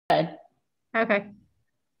ahead. Okay.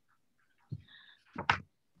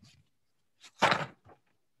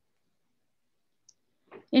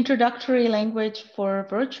 Introductory language for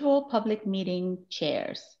virtual public meeting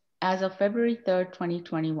chairs as of February 3rd,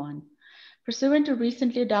 2021. Pursuant to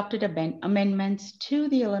recently adopted amendments to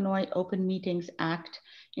the Illinois Open Meetings Act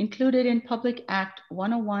included in Public Act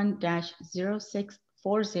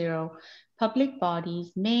 101-0640, public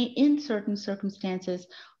bodies may, in certain circumstances,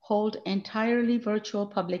 hold entirely virtual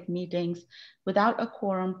public meetings without a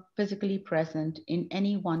quorum physically present in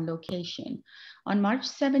any one location. On March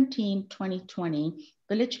 17, 2020,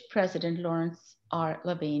 Village President Lawrence R.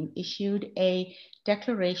 Levine issued a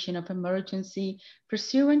declaration of emergency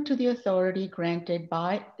pursuant to the authority granted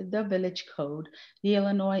by the Village Code, the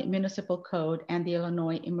Illinois Municipal Code, and the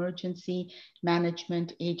Illinois Emergency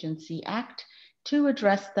Management Agency Act to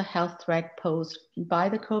address the health threat posed by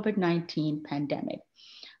the COVID-19 pandemic.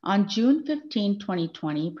 On June 15,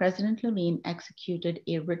 2020, President Levine executed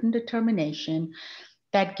a written determination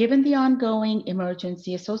that given the ongoing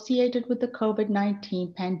emergency associated with the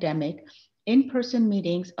COVID-19 pandemic, in-person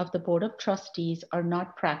meetings of the Board of Trustees are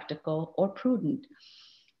not practical or prudent.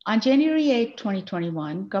 On January 8,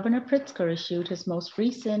 2021, Governor Pritzker issued his most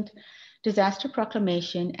recent disaster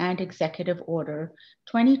proclamation and executive order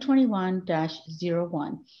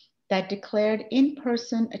 2021-01 that declared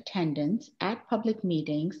in-person attendance at public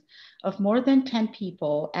meetings of more than 10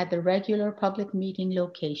 people at the regular public meeting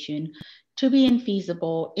location to be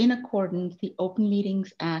infeasible in accordance with the Open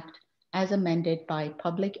Meetings Act as amended by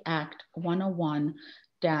Public Act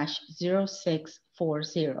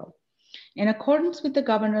 101-0640. In accordance with the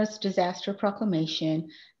Governor's disaster proclamation,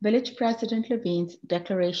 Village President Levine's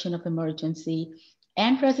declaration of emergency,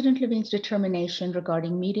 and President Levine's determination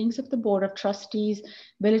regarding meetings of the Board of Trustees,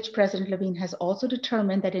 Village President Levine has also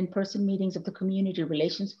determined that in-person meetings of the Community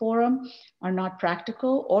Relations Forum are not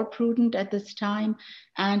practical or prudent at this time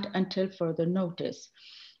and until further notice.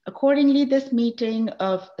 Accordingly, this meeting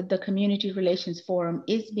of the Community Relations Forum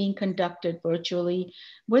is being conducted virtually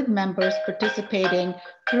with members participating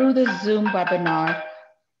through the Zoom webinar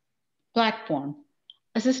platform.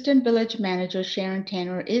 Assistant Village Manager Sharon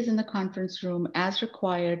Tanner is in the conference room as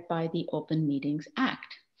required by the Open Meetings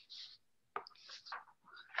Act.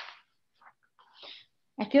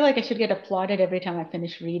 I feel like I should get applauded every time I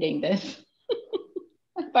finish reading this.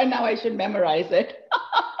 By now I should memorize it.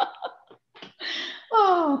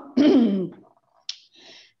 Oh.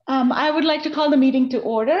 I would like to call the meeting to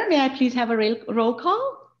order. May I please have a roll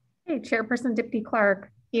call? Hey, Chairperson Dipty Clark.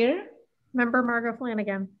 Here. Member Margot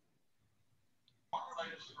Flanagan.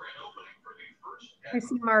 I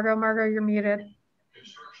see Margot. Margot, you're muted.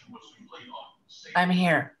 I'm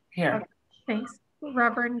here. Okay, thanks.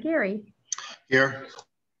 Reverend Gary. Here.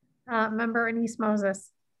 Member Anise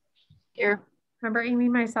Moses. Here. Member Amy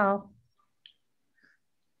myself.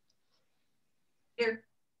 Here.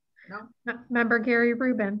 No. Member Gary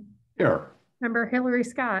Rubin. Here. Member Hillary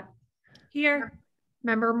Scott. Here.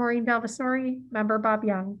 Member Maureen Valvasori. Member Bob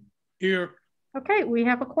Young. Here. Okay, we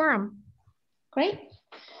have a quorum. Great.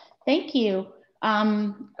 Thank you.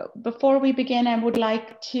 Before we begin, I would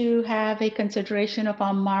like to have a consideration of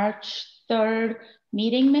our March 3rd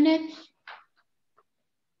meeting minutes.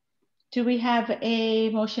 Do we have a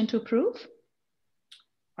motion to approve?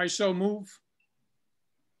 I so move.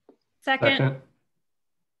 Second.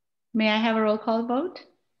 May I have a roll call vote?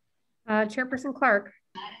 Chairperson Clark.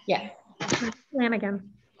 Yes.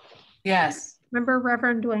 Flanagan. Yes. Member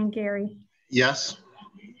Reverend Dwayne Gary. Yes.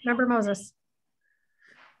 Member Moses.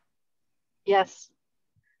 Yes.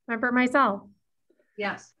 Member Mizell.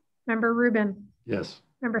 Yes. Member Rubin. Yes.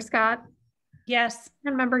 Member Scott. Yes.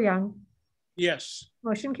 And Member Young. Yes.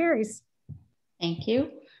 Motion carries. Thank you.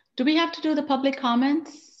 Do we have to do the public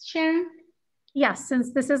comments, Sharon? Yes,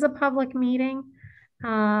 since this is a public meeting.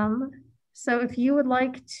 So if you would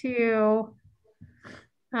like to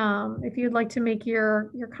make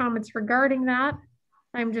your comments regarding that,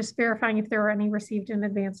 I'm just verifying if there were any received in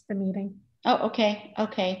advance of the meeting. Oh, okay.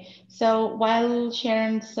 Okay. So while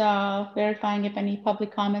Sharon's verifying if any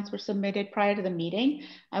public comments were submitted prior to the meeting,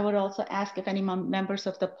 I would also ask if any members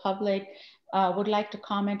of the public would like to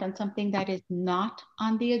comment on something that is not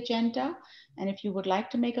on the agenda. And if you would like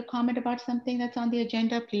to make a comment about something that's on the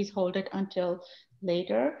agenda, please hold it until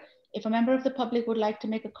later. If a member of the public would like to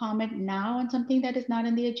make a comment now on something that is not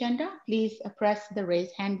on the agenda, please press the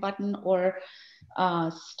raise hand button or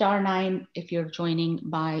 *9 if you're joining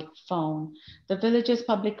by phone. The village's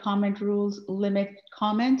public comment rules limit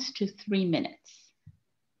comments to 3 minutes.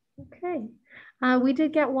 Okay. We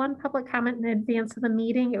did get one public comment in advance of the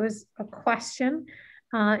meeting. It was a question.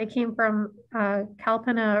 It came from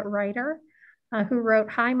Kalpana Ryder. who wrote,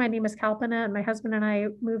 "Hi, my name is Kalpana, and my husband and I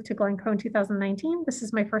moved to Glencoe in 2019. This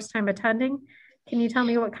is my first time attending. Can you tell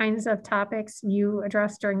me what kinds of topics you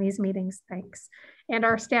address during these meetings? Thanks." And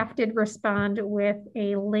our staff did respond with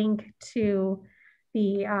a link to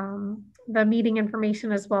the meeting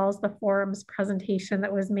information, as well as the forum's presentation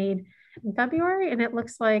that was made in February. And it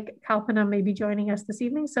looks like Kalpana may be joining us this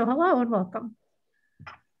evening. So hello and welcome.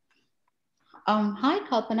 Hi,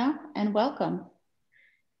 Kalpana, and welcome.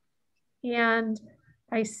 And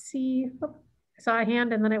I see, oh, I saw a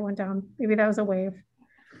hand and then it went down. Maybe that was a wave.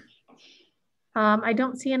 I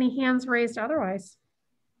don't see any hands raised otherwise.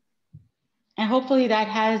 And hopefully that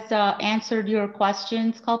has answered your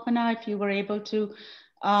questions, Kalpana, if you were able to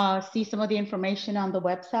see some of the information on the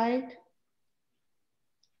website.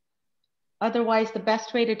 Otherwise, the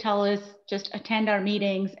best way to tell is just attend our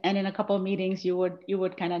meetings, and in a couple of meetings, you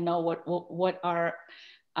would kind of know what our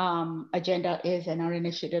agenda is and our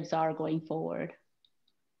initiatives are going forward.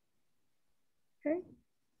 Okay.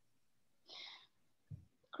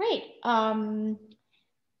 Great.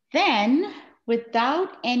 Then,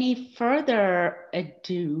 without any further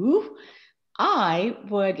ado, I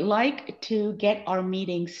would like to get our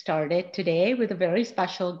meeting started today with a very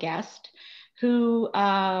special guest who,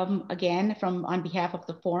 again, on behalf of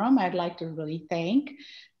the forum, I'd like to really thank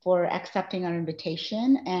for accepting our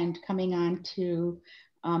invitation and coming on to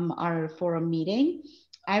our forum meeting.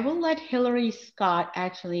 I will let Hillary Scott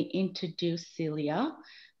actually introduce Celia.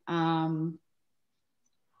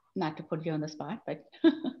 Not to put you on the spot, but.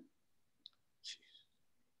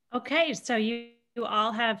 Okay, so you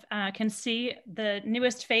all can see the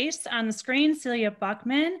newest face on the screen, Celia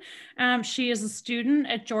Buckman. She is a student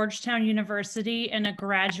at Georgetown University and a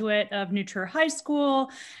graduate of New Trier High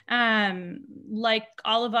School. Like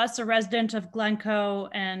all of us, a resident of Glencoe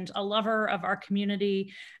and a lover of our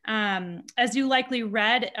community. As you likely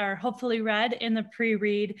read, or hopefully read in the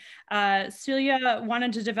pre-read, Celia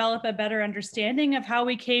wanted to develop a better understanding of how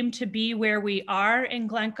we came to be where we are in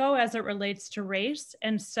Glencoe as it relates to race.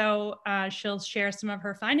 And so she'll share some of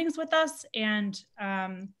her findings with us, and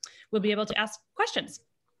we'll be able to ask questions.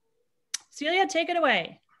 Celia, take it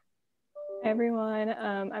away. Hi everyone,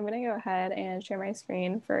 I'm going to go ahead and share my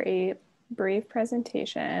screen for a brief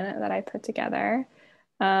presentation that I put together.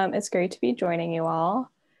 It's great to be joining you all.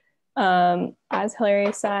 As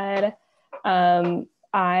Hillary said,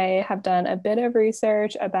 I have done a bit of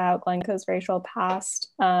research about Glencoe's racial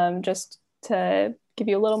past. Just to give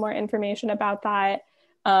you a little more information about that,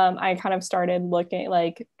 I kind of started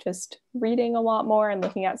just reading a lot more and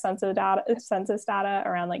looking at census data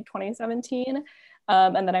around like 2017.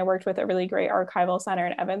 And then I worked with a really great archival center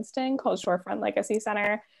in Evanston called Shorefront Legacy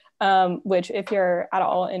Center, which if you're at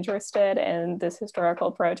all interested in this historical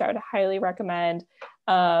approach, I would highly recommend.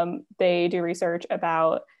 They do research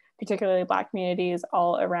about particularly Black communities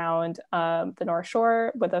all around the North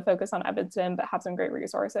Shore with a focus on Evanston, but have some great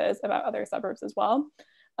resources about other suburbs as well.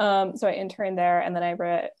 So I interned there, and then I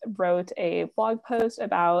wrote a blog post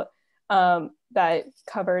about that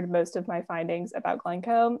covered most of my findings about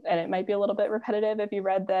Glencoe, and it might be a little bit repetitive if you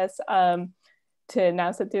read this to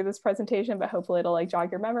now sit through this presentation, but hopefully it'll like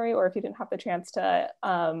jog your memory, or if you didn't have the chance to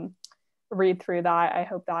read through that, I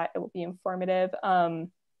hope that it will be informative.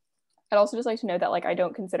 I'd also just like to note that like I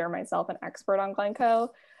don't consider myself an expert on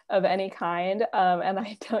Glencoe of any kind, and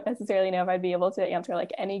I don't necessarily know if I'd be able to answer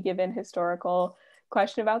like any given historical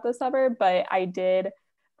question about the suburb, but I did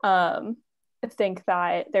think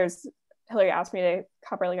that Hillary asked me to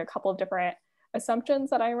cover like a couple of different assumptions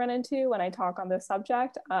that I run into when I talk on this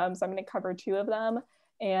subject. So I'm going to cover two of them,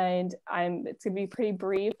 and it's going to be pretty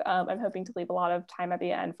brief. I'm hoping to leave a lot of time at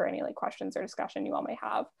the end for any like questions or discussion you all may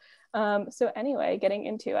have. So anyway, getting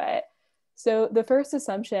into it. So the first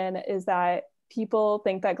assumption is that people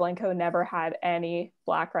think that Glencoe never had any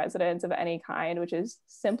Black residents of any kind, which is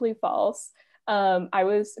simply false. I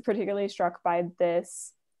was particularly struck by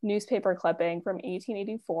this newspaper clipping from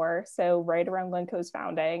 1884, so right around Glencoe's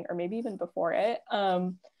founding, or maybe even before it,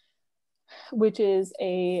 which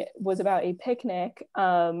was about a picnic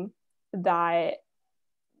that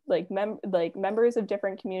members of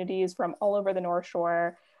different communities from all over the North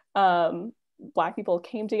Shore, Black people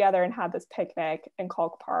came together and had this picnic in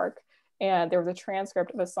Kalk Park, and there was a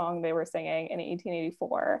transcript of a song they were singing in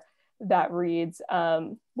 1884 that reads,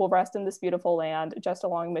 "We'll rest in this beautiful land, just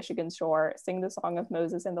along Michigan's shore, sing the song of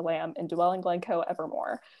Moses and the Lamb, and dwell in Glencoe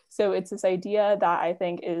evermore." So it's this idea that I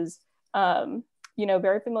think is,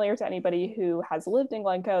 very familiar to anybody who has lived in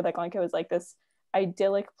Glencoe, that Glencoe is like this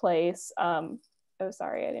idyllic place. Oh,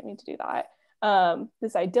 sorry, I didn't mean to do that.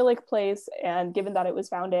 This idyllic place, and given that it was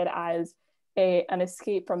founded as an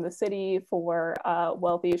escape from the city for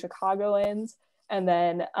wealthy Chicagoans. And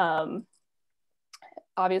then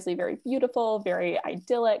obviously very beautiful, very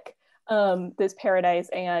idyllic, this paradise.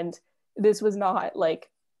 And this was not like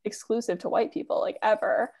exclusive to white people, like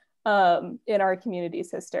ever, in our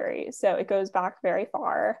community's history. So it goes back very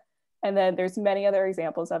far. And then there's many other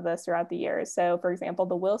examples of this throughout the years. So for example,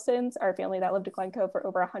 the Wilsons, our family that lived in Glencoe for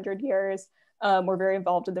over 100 years, were very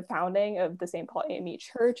involved in the founding of the St. Paul AME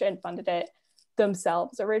Church and funded it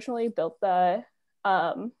themselves originally, built the,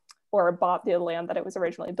 or bought the land that it was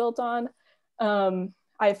originally built on.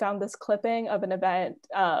 I found this clipping of an event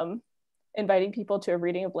inviting people to a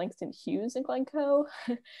reading of Langston Hughes in Glencoe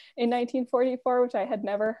in 1944, which I had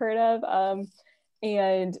never heard of,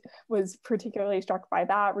 and was particularly struck by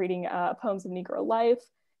that, reading Poems of Negro Life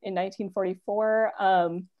in 1944.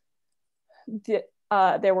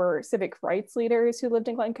 There were civic rights leaders who lived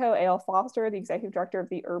in Glencoe. A.L. Foster, the executive director of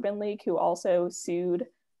the Urban League, who also sued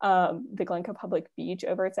the Glencoe Public Beach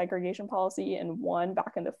over its segregation policy and won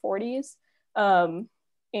back in the 40s.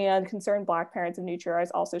 And concerned Black parents of New Trier. I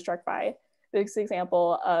was also struck by this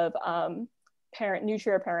example of New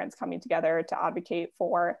Trier parents coming together to advocate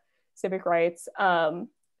for civic rights,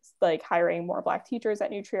 like hiring more Black teachers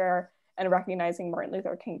at New Trier and recognizing Martin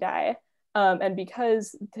Luther King Day. And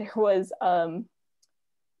because there was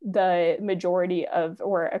the majority of,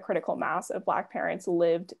 or a critical mass of Black parents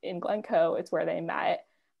lived in Glencoe, it's where they met,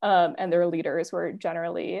 and their leaders were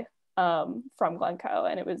generally from Glencoe.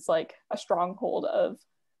 And it was like a stronghold of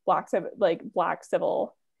Black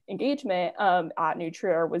civil engagement at New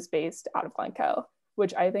Trier was based out of Glencoe,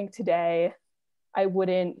 which I think today I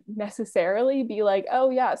wouldn't necessarily be like, oh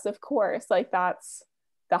yes, of course, like that's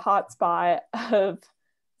the hot spot of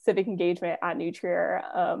civic engagement at New Trier,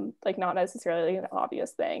 like not necessarily an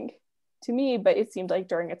obvious thing to me, but it seemed like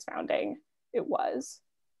during its founding, it was.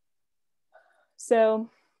 So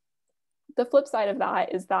the flip side of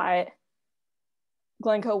that is that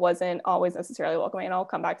Glencoe wasn't always necessarily welcoming, and I'll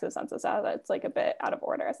come back to the census data. That's like a bit out of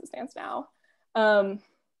order as it stands now.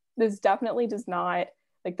 This definitely does not,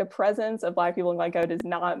 like the presence of Black people in Glencoe does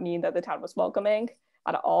not mean that the town was welcoming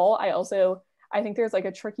at all. I think there's like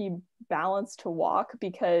a tricky balance to walk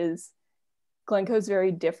because Glencoe is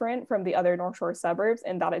very different from the other North Shore suburbs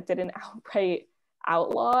in that it didn't outright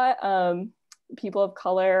outlaw people of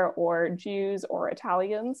color or Jews or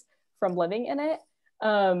Italians from living in it.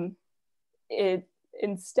 It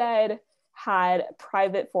instead had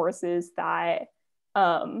private forces that,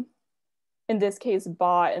 in this case,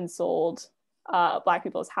 bought and sold Black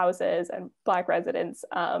people's houses and Black residents'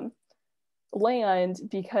 land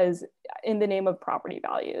because in the name of property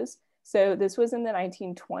values. So this was in the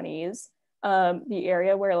 1920s. The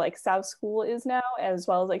area where like South School is now, as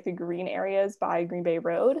well as like the green areas by Green Bay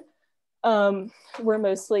Road, were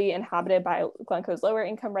mostly inhabited by Glencoe's lower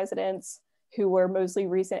income residents who were mostly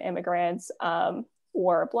recent immigrants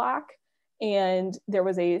or Black. And there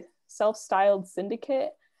was a self-styled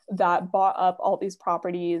syndicate that bought up all these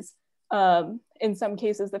properties. In some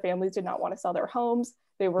cases, the families did not want to sell their homes.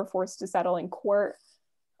 They were forced to settle in court.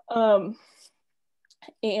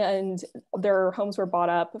 And their homes were bought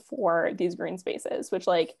up for these green spaces, which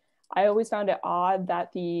like, I always found it odd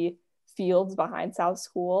that the fields behind South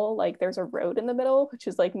School, like there's a road in the middle, which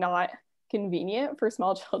is like not convenient for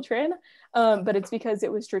small children. But it's because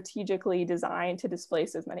it was strategically designed to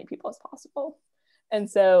displace as many people as possible. And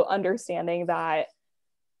so understanding that,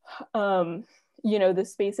 the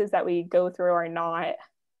spaces that we go through are not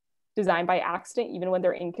designed by accident, even when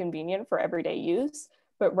they're inconvenient for everyday use,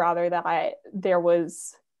 but rather that there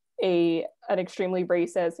was an extremely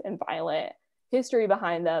racist and violent history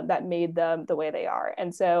behind them that made them the way they are.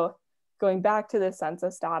 And so going back to the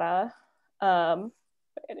census data, I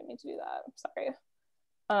didn't mean to do that, I'm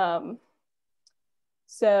sorry.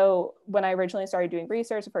 So when I originally started doing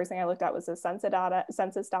research, the first thing I looked at was the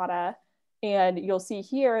census data. And you'll see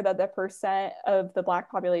here that the percent of the Black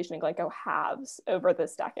population in Glencoe halves over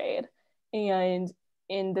this decade. And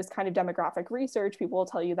in this kind of demographic research, people will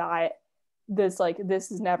tell you that this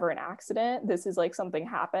is never an accident. This is like something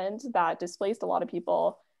happened that displaced a lot of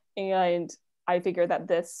people. And I figure that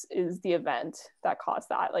this is the event that caused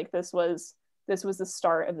that. Like this was the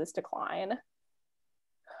start of this decline.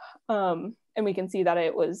 And we can see that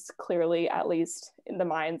it was clearly, at least in the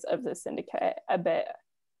minds of the syndicate, a bit,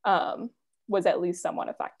 was at least somewhat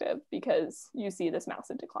effective because you see this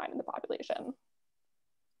massive decline in the population.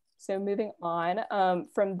 So moving on,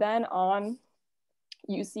 from then on,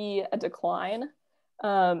 you see a decline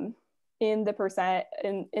in the percent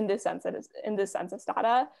in this census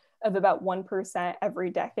data of about 1% every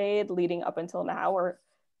decade leading up until now, or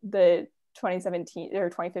the 2017 or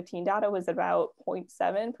 2015 data was about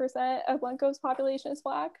 0.7% of Glencoe's population is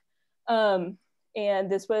Black. And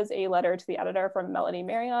this was a letter to the editor from Melanie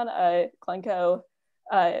Marion, a Glencoe,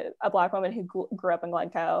 a Black woman who grew up in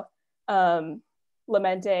Glencoe,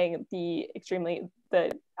 lamenting the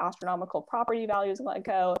astronomical property values of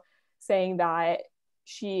Glencoe, saying that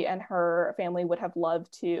she and her family would have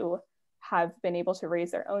loved to have been able to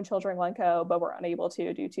raise their own children in Glencoe, but were unable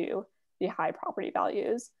to due to the high property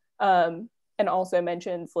values. And also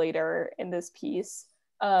mentions later in this piece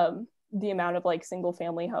the amount of like single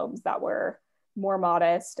family homes that were more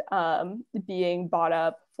modest, being bought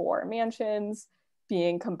up for mansions,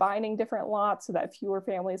 combining different lots so that fewer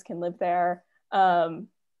families can live there,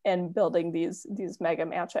 and building these mega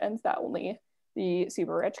mansions that only the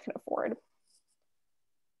super rich can afford.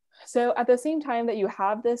 So at the same time that you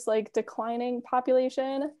have this like declining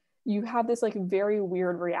population, you have this like very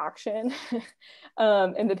weird reaction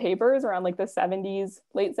in the papers around like the 70s,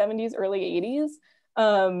 late 70s, early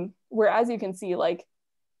 80s, where, as you can see, like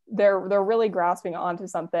they're really grasping onto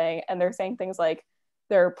something, and they're saying things like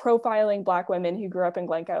they're profiling Black women who grew up in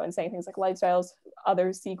Glencoe and saying things like lifestyles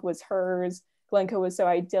others seek was hers. Glencoe was so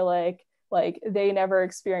idyllic, like they never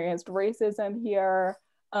experienced racism here.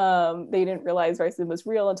 They didn't realize racism was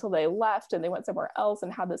real until they left and they went somewhere else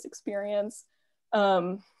and had this experience.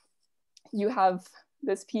 You have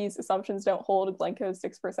this piece, assumptions don't hold, Glencoe's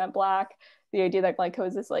 6% Black. The idea that Glencoe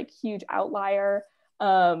is this like huge outlier,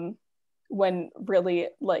 when really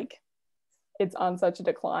like it's on such a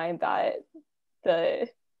decline that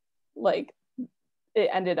it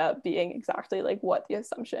ended up being exactly like what the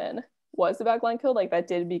assumption was about Glencoe. Like that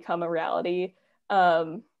did become a reality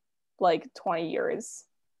like 20 years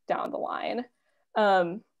down the line.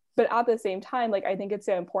 But at the same time, like I think it's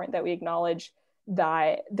so important that we acknowledge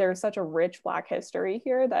that there's such a rich Black history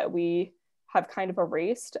here that we have kind of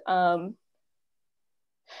erased.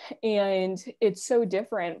 And it's so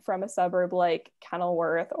different from a suburb like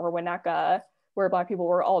Kenilworth or Winnetka, where Black people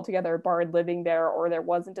were all together barred living there, or there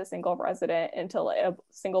wasn't a single resident until a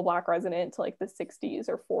single Black resident until like the 60s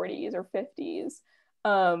or 40s or 50s.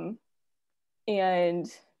 And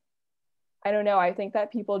I don't know, I think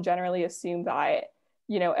that people generally assume that,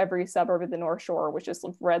 you know, every suburb of the North Shore was just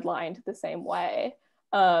redlined the same way.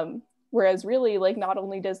 Whereas really, like, not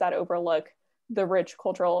only does that overlook the rich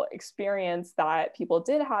cultural experience that people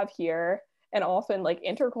did have here, and often like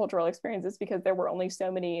intercultural experiences, because there were only so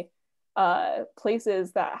many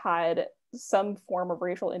places that had some form of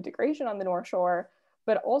racial integration on the North Shore,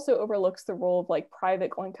 but also overlooks the role of like private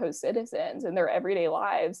Glencoe citizens in their everyday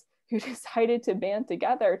lives who decided to band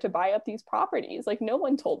together to buy up these properties. Like no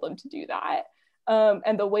one told them to do that.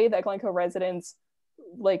 And the way that Glencoe residents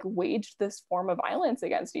like waged this form of violence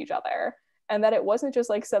against each other, and that it wasn't just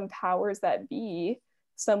like some powers that be,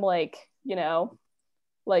 some like, you know,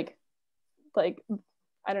 like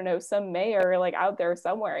I don't know, some mayor like out there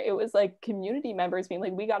somewhere. It was like community members being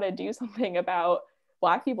like, we got to do something about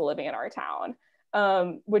Black people living in our town,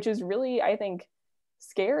 which is really, I think,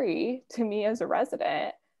 scary to me as a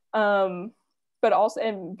resident, but also,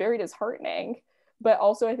 and very disheartening, but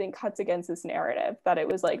also I think cuts against this narrative that it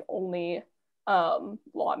was like only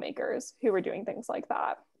lawmakers who were doing things like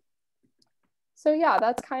that. So yeah,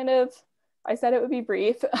 that's kind of, I said it would be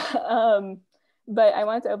brief, but I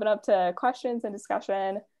wanted to open up to questions and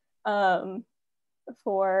discussion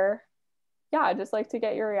for, yeah, I'd just like to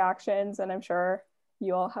get your reactions, and I'm sure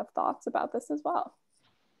you all have thoughts about this as well.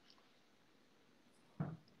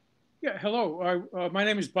 Yeah, hello. My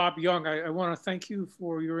name is Bob Young. I want to thank you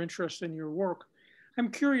for your interest in your work. I'm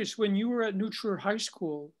curious, when you were at New Trier High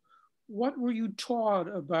School, what were you taught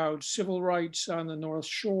about civil rights on the North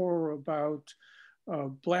Shore, about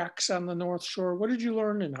Blacks on the North Shore? What did you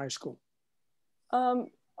learn in high school?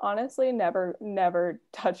 Honestly, never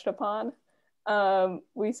touched upon.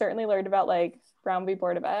 We certainly learned about like Brown v.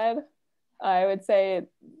 Board of Ed. I would say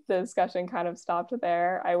the discussion kind of stopped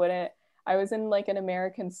there. I was in like an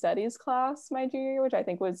American Studies class my junior year, which I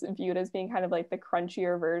think was viewed as being kind of like the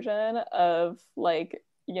crunchier version of like,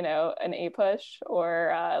 you know, an APUSH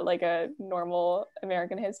or like a normal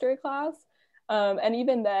American history class. And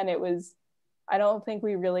even then it was, I don't think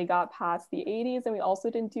we really got past the 80s, and we also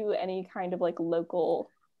didn't do any kind of like local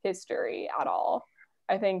history at all.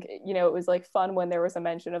 I think, you know, it was like fun when there was a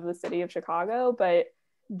mention of the city of Chicago, but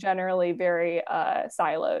generally very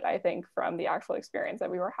siloed, I think, from the actual experience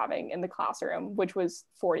that we were having in the classroom, which was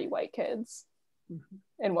 40 white kids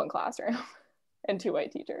in one classroom and 2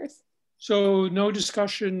 white teachers. So no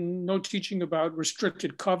discussion, no teaching about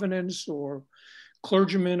restricted covenants or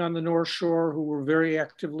clergymen on the North Shore who were very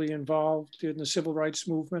actively involved in the civil rights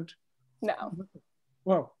movement? No.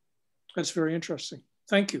 Well, That's very interesting.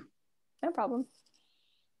 Thank you. No problem.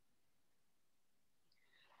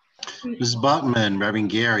 Ms. Buckman, Reverend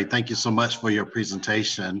Gary, thank you so much for your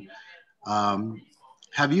presentation.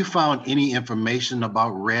 Have you found any information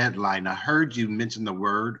about redlining? I heard you mention the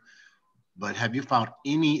word, but have you found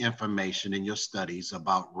any information in your studies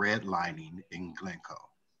about redlining in Glencoe?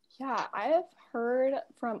 Yeah, I have heard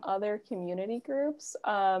from other community groups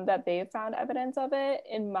that they've found evidence of it.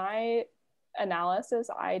 In my analysis,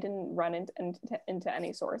 I didn't run into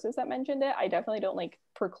any sources that mentioned it. I definitely don't like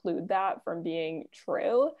preclude that from being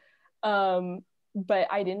true. But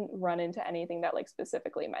I didn't run into anything that like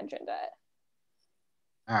specifically mentioned it.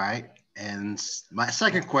 All right. And my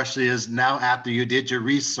second question is, now after you did your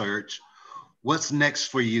research, what's next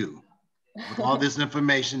for you? With all this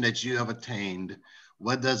information that you have attained,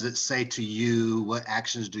 what does it say to you? What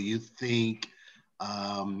actions do you think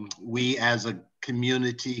we as a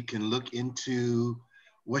community can look into?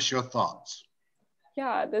 What's your thoughts?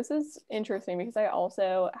 Yeah, this is interesting because I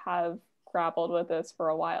also have grappled with this for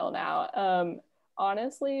a while now.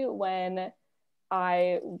 Honestly, when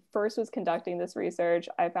I first was conducting this research,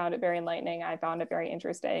 I found it very enlightening. I found it very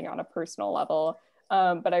interesting on a personal level,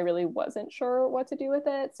 but I really wasn't sure what to do with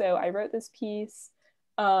it. So I wrote this piece,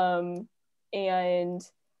 and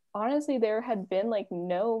honestly, there had been like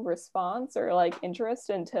no response or like interest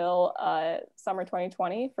until summer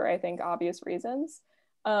 2020 for I think obvious reasons.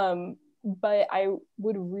 But I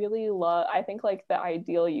would really love, I think like the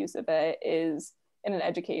ideal use of it is in an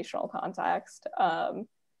educational context,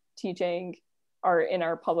 teaching in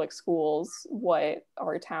our public schools what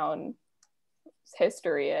our town's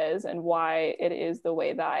history is and why it is the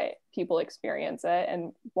way that people experience it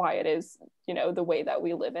and why it is, you know, the way that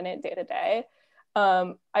we live in it day to day.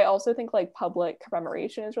 I also think like public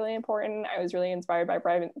commemoration is really important. I was really inspired by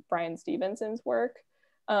Brian Stevenson's work,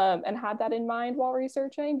 and had that in mind while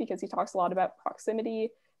researching, because he talks a lot about proximity,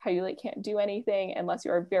 how you like can't do anything unless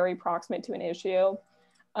you are very proximate to an issue.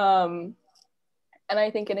 And I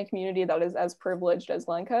think in a community that is as privileged as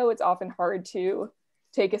Glencoe, it's often hard to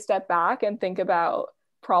take a step back and think about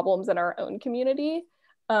problems in our own community.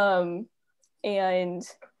 And,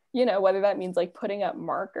 you know, whether that means like putting up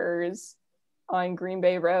markers on Green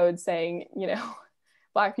Bay Road saying, you know,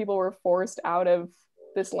 Black people were forced out of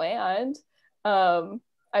this land.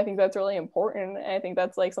 I think that's really important. And I think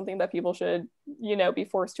that's like something that people should, you know, be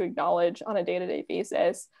forced to acknowledge on a day-to-day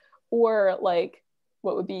basis. Or like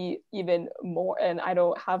what would be even more, and I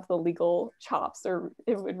don't have the legal chops, or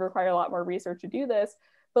it would require a lot more research to do this,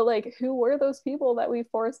 but like who were those people that we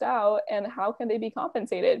forced out and how can they be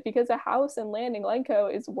compensated? Because a house and land in Glencoe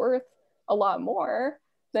is worth a lot more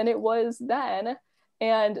than it was then.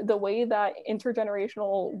 And the way that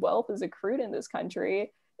intergenerational wealth is accrued in this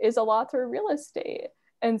country is a lot through real estate.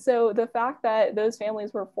 And so the fact that those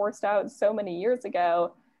families were forced out so many years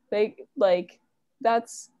ago, they like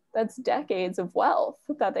that's decades of wealth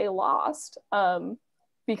that they lost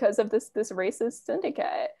because of this racist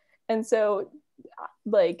syndicate. And so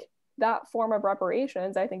like that form of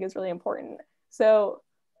reparations I think is really important. So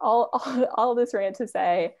all this rant to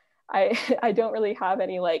say, I don't really have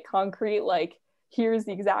any like concrete like here's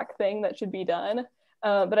the exact thing that should be done,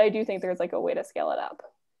 but I do think there's like a way to scale it up.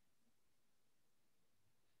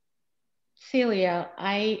 Celia,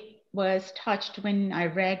 I was touched when I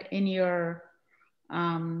read in your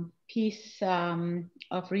piece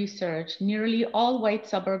of research, nearly all white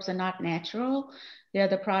suburbs are not natural. They're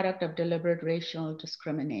the product of deliberate racial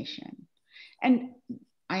discrimination. And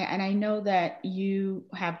I know that you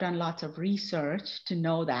have done lots of research to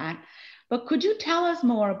know that, but could you tell us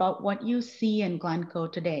more about what you see in Glencoe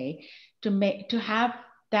today to have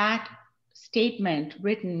that statement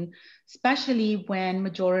written, especially when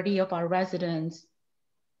majority of our residents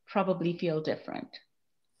probably feel different?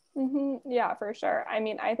 Mm-hmm. Yeah, for sure. I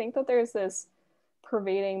mean, I think that there's this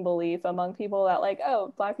pervading belief among people that like,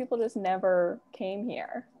 oh, Black people just never came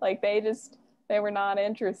here. Like they were not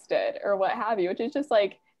interested or what have you, which is just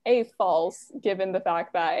like false, given the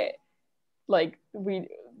fact that like we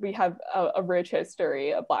have a rich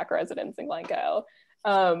history of Black residents in Glencoe.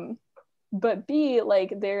 But B,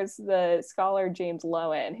 like there's the scholar James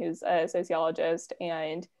Lowen, who's a sociologist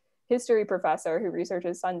and history professor who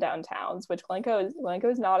researches sundown towns, which Glencoe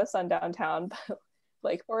is not a sundown town, but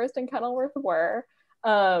like Forest and Kenilworth were.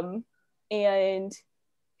 And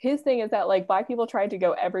his thing is that like Black people tried to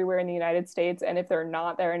go everywhere in the United States, and if they're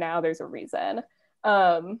not there now, there's a reason.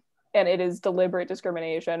 And it is deliberate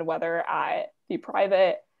discrimination, whether at the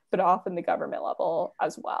private, but often the government level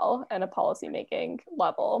as well, and a policymaking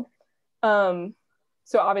level.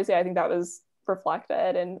 So obviously I think that was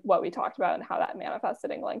reflected in what we talked about and how that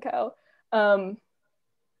manifested in Glencoe.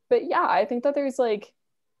 but yeah, I think that there's like,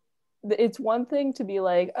 it's one thing to be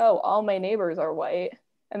like, oh, all my neighbors are white.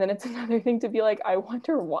 And then it's another thing to be like, I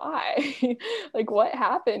wonder why. Like, what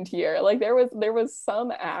happened here? Like there was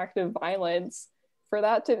some act of violence for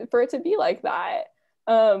it to be like that.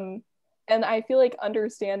 And I feel like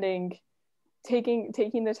understanding, taking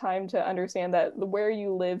the time to understand that where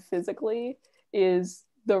you live physically is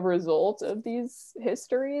the result of these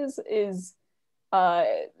histories is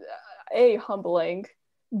a, humbling,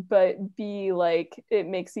 but B, like it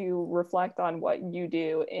makes you reflect on what you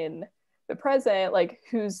do in the present, like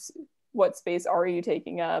what space are you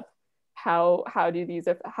taking up, how do these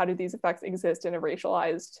effects exist in a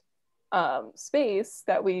racialized space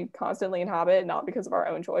that we constantly inhabit, not because of our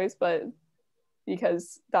own choice, but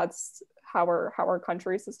because that's how our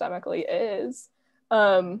country systemically is.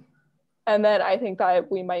 And then I think that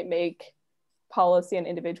we might make policy and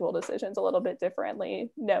individual decisions a little bit differently,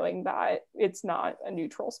 knowing that it's not a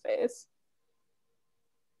neutral space.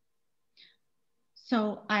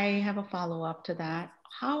 So I have a follow-up to that.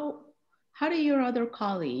 How do your other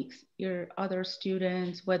colleagues, your other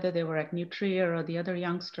students, whether they were at New Trier or the other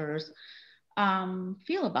youngsters,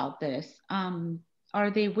 feel about this?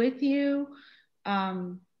 Are they with you?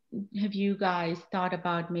 Have you guys thought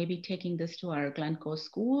about maybe taking this to our Glencoe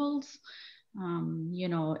schools?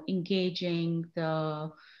 Engaging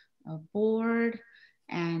the board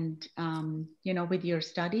and, with your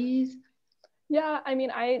studies? Yeah, I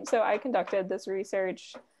mean, I conducted this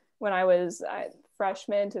research when I was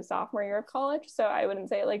freshman to sophomore year of college, so I wouldn't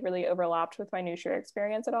say it like really overlapped with my New Trier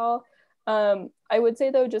experience at all. I would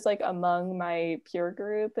say though, just like among my peer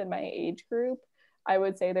group and my age group, I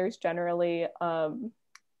would say there's generally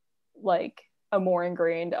like a more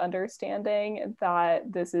ingrained understanding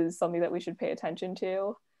that this is something that we should pay attention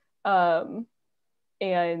to.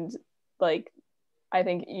 And like, I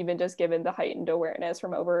think even just given the heightened awareness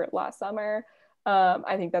from over last summer,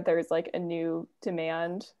 I think that there's like a new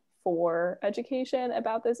demand for education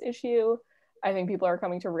about this issue. I think people are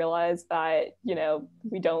coming to realize that,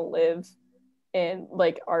 we don't live in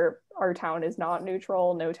like our town is not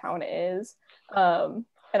neutral, no town is.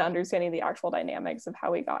 And understanding the actual dynamics of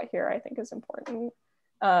how we got here, I think is important.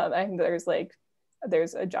 I think there's a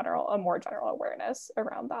more general awareness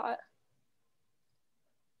around that.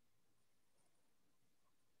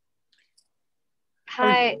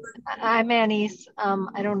 Hi, I'm Annie's.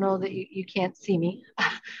 I don't know that you can't see me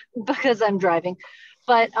because I'm driving,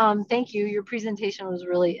 but thank you. Your presentation was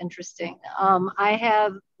really interesting. I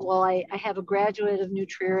have a graduate of New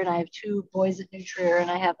Trier and I have two boys at New Trier and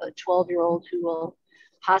I have a 12-year-old who will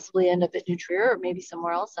possibly end up at New Trier or maybe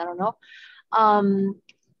somewhere else. I don't know. And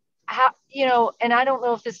I don't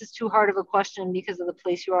know if this is too hard of a question because of the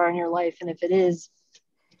place you are in your life. And if it is,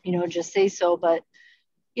 just say so. But,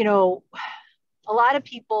 a lot of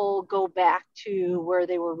people go back to where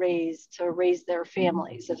they were raised to raise their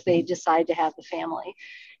families if they decide to have a family.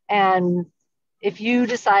 And if you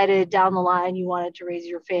decided down the line you wanted to raise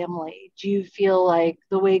your family, do you feel like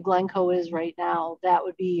the way Glencoe is right now, that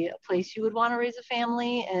would be a place you would want to raise a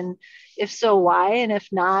family? And if so, why? And if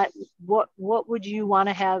not, what would you want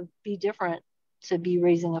to have be different to be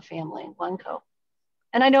raising a family in Glencoe?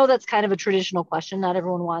 And I know that's kind of a traditional question. Not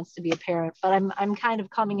everyone wants to be a parent, but I'm kind of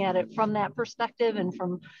coming at it from that perspective and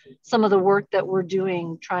from some of the work that we're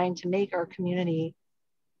doing, trying to make our community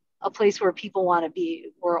a place where people want to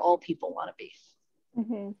be, where all people want to be.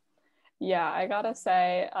 Mm-hmm. Yeah, I gotta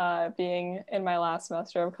say, being in my last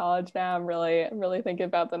semester of college now, I'm really thinking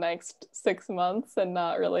about the next 6 months and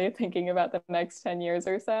not really thinking about the next 10 years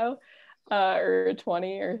or so. Or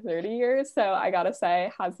 20 or 30 years. So I gotta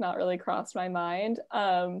say, has not really crossed my mind.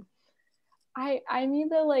 I mean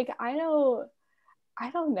though, like I don't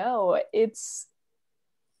know. It's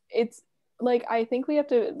like I think we have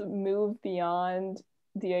to move beyond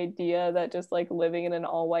the idea that just like living in an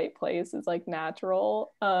all white place is like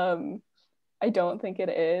natural. I don't think it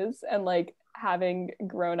is. And like having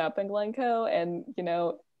grown up in Glencoe and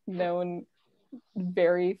known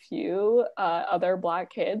very few other Black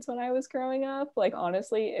kids when I was growing up, like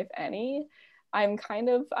honestly, if any, I'm kind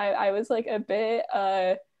of I was like a bit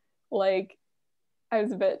like I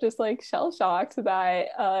was a bit just like shell shocked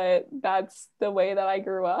that that's the way that I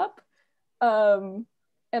grew up, and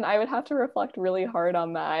I would have to reflect really hard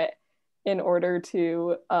on that in order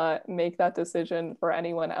to make that decision for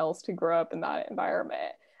anyone else to grow up in that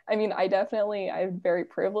environment. I mean, I had a very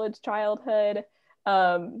privileged childhood.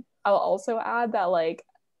 I'll also add that like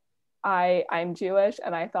I'm Jewish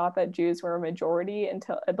and I thought that Jews were a majority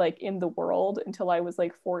until like in the world until I was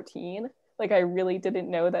like 14. Like I really didn't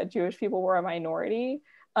know that Jewish people were a minority.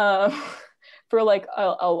 for like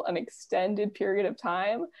an extended period of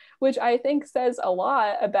time, which I think says a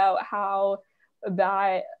lot about how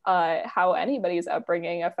anybody's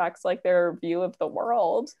upbringing affects like their view of the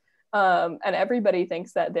world. And everybody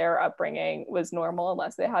thinks that their upbringing was normal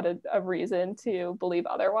unless they had a reason to believe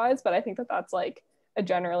otherwise. But I think that that's like a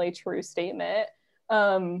generally true statement.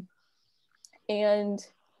 And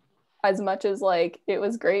as much as like it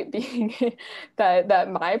was great being that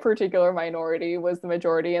my particular minority was the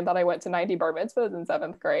majority and that I went to 90 bar mitzvahs in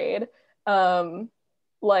 7th grade,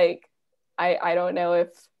 like I don't know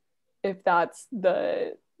if that's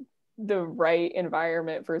the right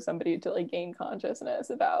environment for somebody to like gain consciousness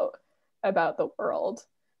about the world.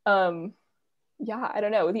 Yeah, I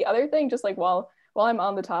don't know. The other thing, just like while I'm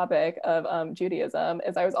on the topic of Judaism,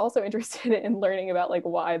 is I was also interested in learning about like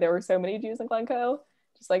why there were so many Jews in Glencoe,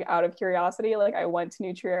 just like out of curiosity. Like I went to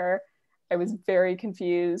New Trier, I was very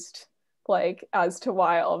confused like as to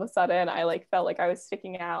why all of a sudden I like felt like I was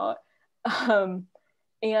sticking out.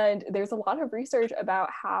 And there's a lot of research about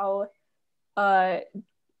how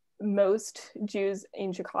most Jews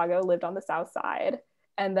in Chicago lived on the South Side,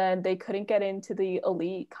 and then they couldn't get into the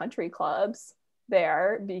elite country clubs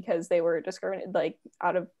there because they were discriminated, like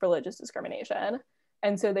out of religious discrimination.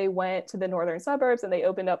 And so they went to the northern suburbs and they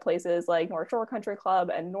opened up places like North Shore Country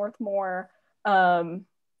Club and Northmore,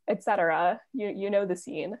 etc. You know the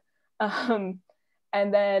scene. And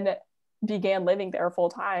then began living there full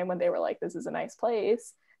time when they were like, this is a nice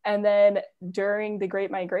place. And then during the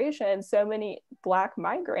Great Migration, so many Black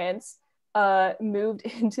migrants moved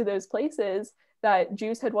into those places that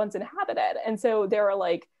Jews had once inhabited. And so there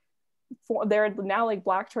are now like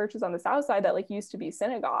Black churches on the South Side that like used to be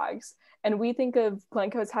synagogues. And we think of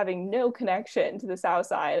Glencoe as having no connection to the South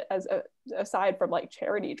Side aside from like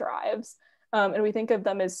charity drives. And we think of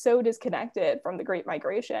them as so disconnected from the Great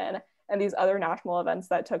Migration and these other national events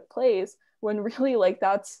that took place, when really like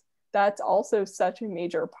that's also such a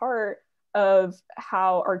major part of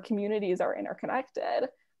how our communities are interconnected.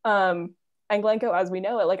 And Glencoe, as we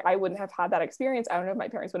know it, like I wouldn't have had that experience. I don't know if my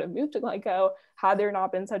parents would have moved to Glencoe had there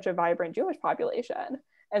not been such a vibrant Jewish population.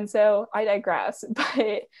 And so I digress,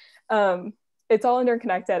 but it's all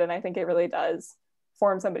interconnected. And I think it really does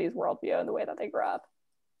form somebody's worldview and the way that they grew up.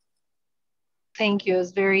 Thank you. It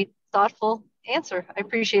was a very thoughtful answer. I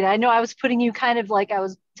appreciate it. I know I was putting you kind of like I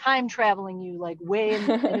was time traveling you like way in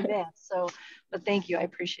advance. So, but thank you. I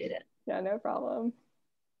appreciate it. Yeah, no problem.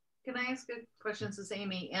 Can I ask a question? This is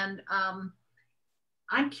Amy. And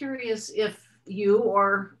I'm curious if you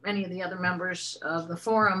or any of the other members of the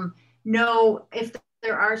forum know if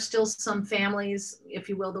there are still some families, if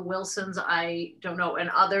you will, the Wilsons, I don't know, and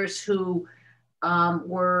others who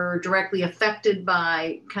were directly affected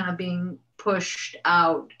by kind of being pushed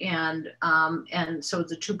out. And so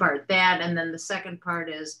it's a two-part, that, and then the second part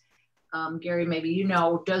is, Gary, maybe you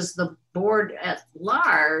know, does the board at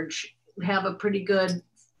large have a pretty good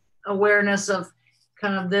awareness of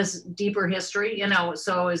kind of this deeper history, you know?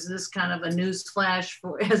 So is this kind of a news flash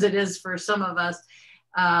for, as it is for some of us?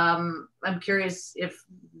 I'm curious if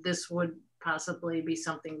this would possibly be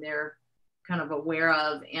something they're kind of aware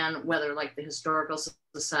of, and whether like the Historical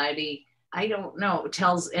Society, I don't know,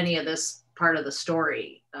 tells any of this part of the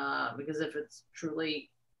story, because if it's truly,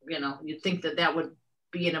 you know, you'd think that that would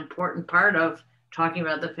be an important part of talking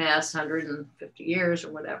about the past 150 years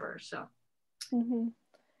or whatever. So. Mm-hmm.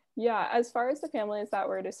 Yeah, as far as the families that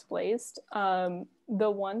were displaced, the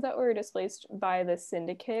ones that were displaced by the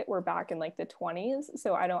syndicate were back in like the 20s.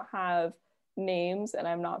 So I don't have names, and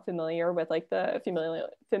I'm not familiar with like the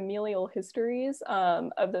familial histories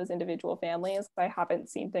of those individual families. I haven't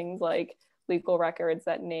seen things like legal records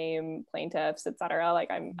that name plaintiffs, etc.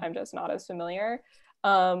 Like I'm just not as familiar.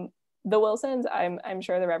 The Wilsons, I'm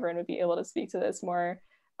sure the Reverend would be able to speak to this more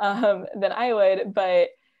than I would, but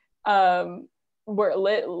we're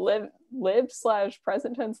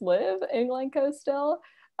live/present tense live in Glencoe still,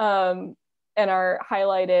 and are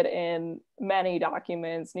highlighted in many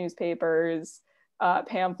documents, newspapers,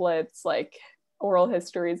 pamphlets, like oral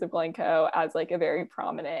histories of Glencoe as like a very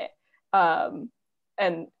prominent,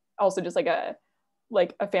 and also just like a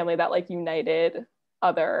family that like united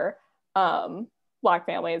other Black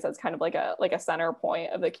families as kind of like a center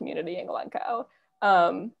point of the community in Glencoe.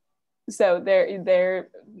 So there are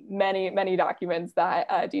many documents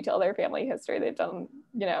that detail their family history. They've done,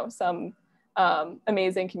 you know, some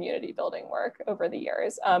amazing community building work over the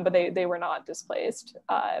years, but they were not displaced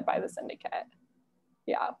by the syndicate.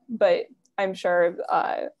 Yeah, but I'm sure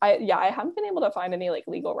I haven't been able to find any like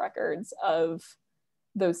legal records of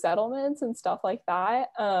those settlements and stuff like that.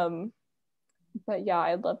 But yeah,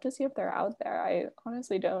 I'd love to see if they're out there. I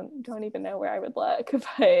honestly don't even know where I would look,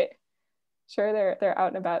 but sure they're out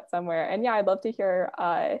and about somewhere. And yeah, I'd love to hear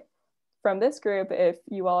from this group if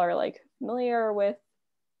you all are like familiar with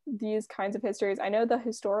these kinds of histories. I know the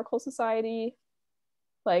Historical Society,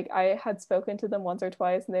 like I had spoken to them once or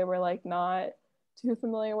twice and they were like not too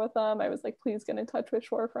familiar with them. I was like, please get in touch with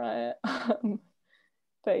Shorefront.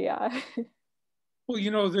 But yeah. Well,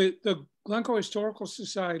 you know, the Glencoe Historical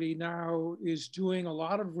Society now is doing a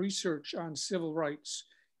lot of research on civil rights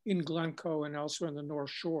in Glencoe and elsewhere in the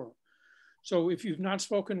North Shore. So if you've not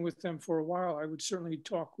spoken with them for a while, I would certainly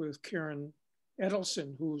talk with Karen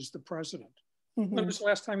Edelson, who's the president. Mm-hmm. When was the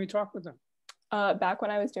last time you talked with them? Back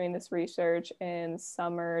when I was doing this research in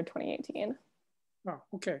summer 2018. Oh,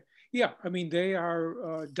 okay. Yeah, I mean, they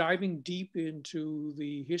are diving deep into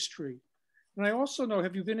the history. And I also know,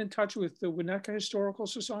 have you been in touch with the Winnetka Historical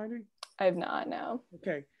Society? I have not, no.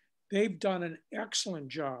 Okay. They've done an excellent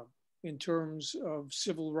job in terms of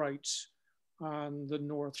civil rights on the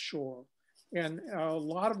North Shore. And a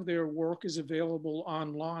lot of their work is available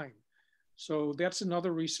online. So that's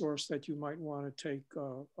another resource that you might want to take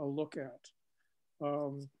a look at.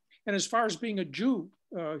 And as far as being a Jew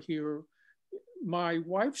here, my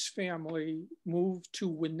wife's family moved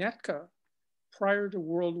to Winnetka prior to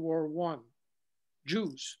World War I.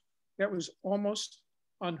 Jews. That was almost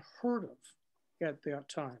unheard of at that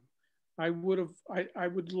time. I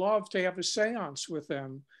would love to have a seance with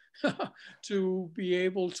them to be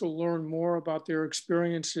able to learn more about their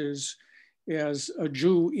experiences as a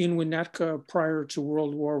Jew in Winnetka prior to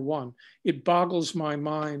World War I. It boggles my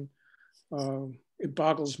mind. It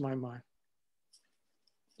boggles my mind.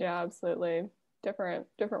 Yeah, absolutely. Different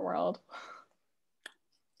world.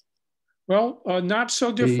 Well, not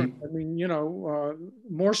so different. I mean, you know,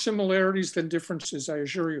 more similarities than differences, I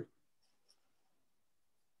assure you.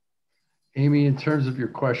 Amy, in terms of your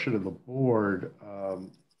question of the board, I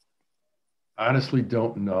honestly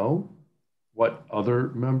don't know what other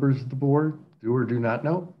members of the board do or do not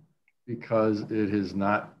know, because it has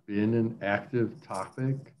not been an active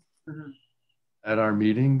topic at our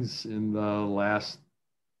meetings in the last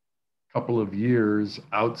couple of years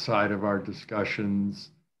outside of our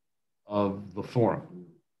discussions of the forum,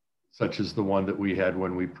 such as the one that we had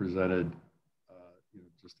when we presented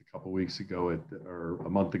just a couple of weeks ago or a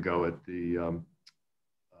month ago at the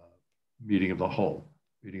meeting of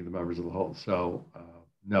the members of the whole. So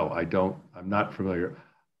no, I'm not familiar.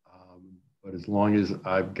 But as long as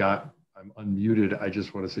I'm unmuted, I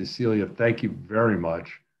just want to say, Celia, thank you very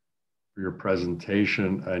much for your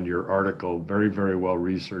presentation and your article. Very, very well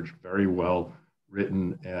researched, very well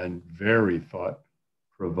written, and very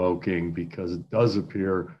thought-provoking, because it does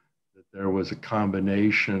appear that there was a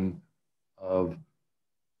combination of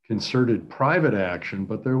concerted private action,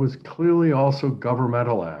 but there was clearly also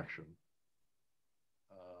governmental action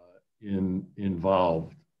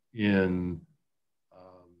involved in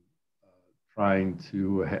trying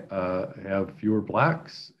to have fewer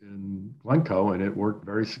Blacks in Glencoe, and it worked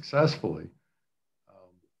very successfully.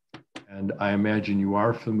 And I imagine you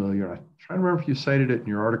are familiar. I'm trying to remember if you cited it in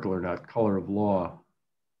your article or not, Color of Law,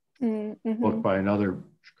 book by another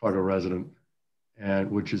Chicago resident,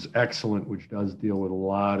 and which is excellent, which does deal with a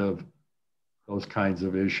lot of those kinds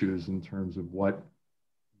of issues in terms of what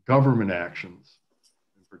government actions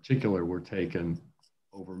in particular were taken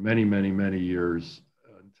over many, many, many years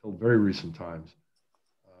until very recent times,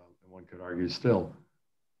 and one could argue still,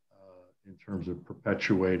 in terms of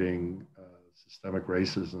perpetuating systemic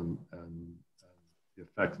racism and the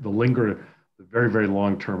effect, the very, very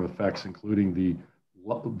long-term effects, including the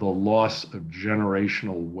loss of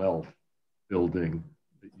generational wealth building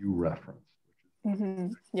that you referenced.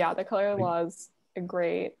 Yeah, the Color of Law is a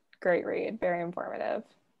great read, very informative.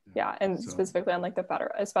 Yeah, and so, specifically on like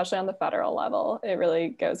especially on the federal level, it really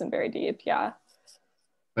goes in very deep. Yeah.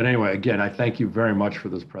 But anyway, again, I thank you very much for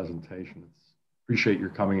this presentation. Appreciate your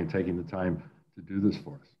coming and taking the time to do this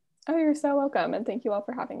for us. Oh, you're so welcome. And thank you all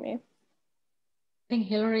for having me. I think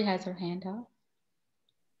Hillary has her hand up.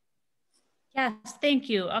 Yes, thank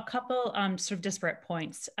you. A couple sort of disparate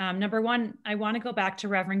points. Number one, I want to go back to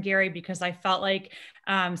Reverend Gary, because I felt like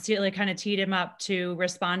Celia kind of teed him up to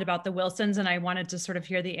respond about the Wilsons, and I wanted to sort of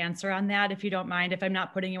hear the answer on that, if you don't mind, if I'm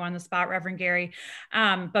not putting you on the spot, Reverend Gary.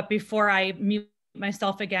 But before I mute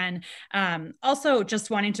myself again, also just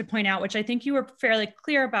wanting to point out, which I think you were fairly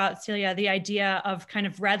clear about, Celia, the idea of kind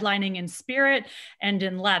of redlining in spirit and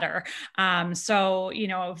in letter. So, you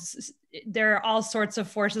know, there are all sorts of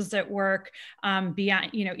forces at work beyond,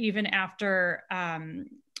 you know, even after,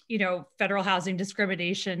 you know, federal housing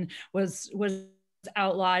discrimination was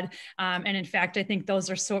outlawed. And in fact, I think those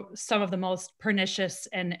are some of the most pernicious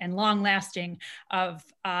and long lasting of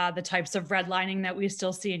the types of redlining that we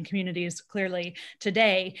still see in communities clearly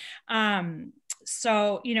today.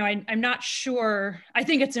 So, you know, I'm not sure. I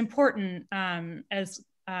think it's important, as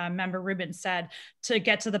Member Rubin said, to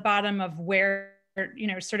get to the bottom of where, you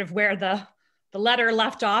know, sort of where the letter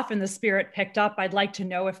left off and the spirit picked up. I'd like to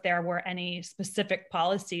know if there were any specific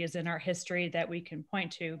policies in our history that we can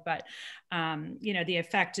point to, but you know, the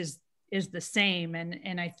effect is the same.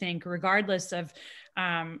 And I think regardless of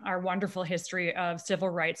our wonderful history of civil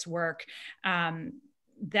rights work,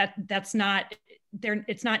 that's not there.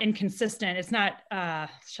 It's not inconsistent. It's not,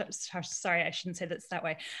 sorry, I shouldn't say this that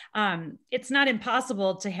way. It's not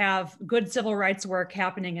impossible to have good civil rights work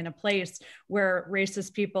happening in a place where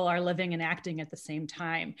racist people are living and acting at the same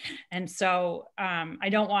time. And so I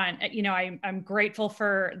don't want, you know, I'm grateful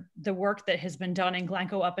for the work that has been done in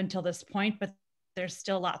Glencoe up until this point, but there's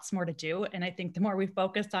still lots more to do. And I think the more we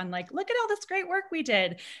focus on like, look at all this great work we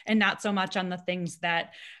did, and not so much on the things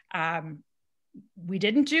that we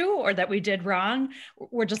didn't do or that we did wrong,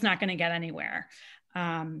 we're just not going to get anywhere.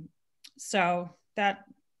 So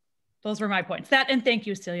those were my points. That, and thank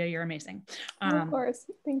you, Celia, you're amazing. Of course,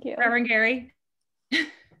 thank you. Reverend Gary.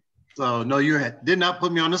 So no, you did not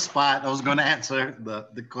put me on the spot. I was going to answer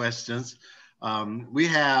the questions. We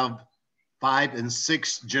have 5 and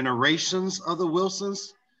 6 generations of the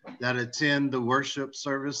Wilsons that attend the worship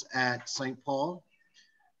service at St. Paul.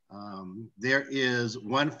 There is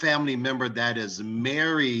one family member that is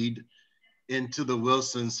married into the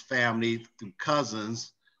Wilsons family through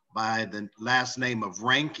cousins by the last name of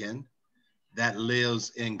Rankin that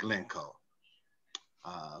lives in Glencoe.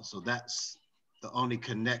 So that's the only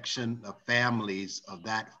connection of families of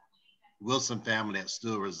that Wilson family that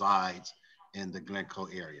still resides in the Glencoe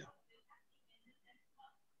area.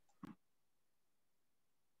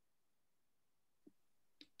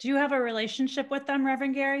 Do you have a relationship with them,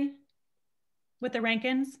 Reverend Gary? With the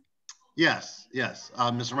Rankins? Yes, yes.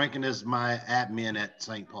 Ms. Rankin is my admin at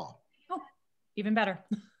St. Paul. Oh, even better.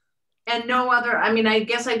 And no other, I mean, I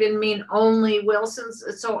guess I didn't mean only Wilsons.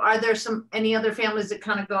 So are there any other families that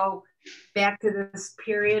kind of go back to this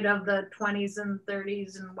period of the 20s and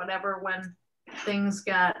 30s and whatever, when things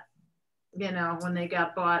got, you know, when they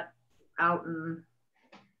got bought out and...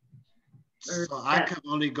 So I can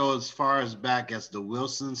only go as far as back as the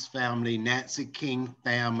Wilsons family, Nancy King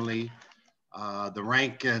family, the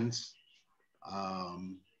Rankins.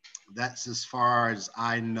 That's as far as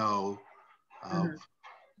I know of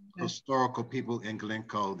historical people in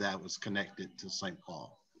Glencoe that was connected to St.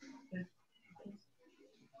 Paul.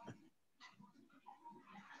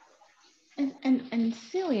 And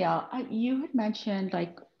Celia, you had mentioned,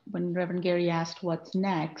 like, when Reverend Gary asked what's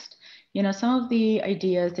next, you know, some of the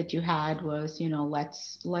ideas that you had was, you know,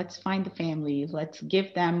 let's find the families, let's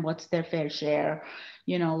give them what's their fair share,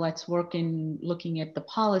 you know, let's work in looking at the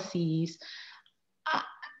policies.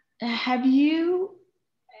 Have you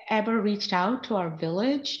ever reached out to our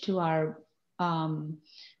village, to our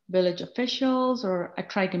village officials, or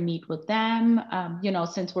tried to meet with them? You know,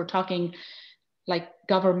 since we're talking like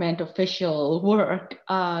government official work,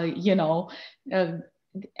 you know,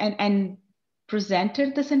 and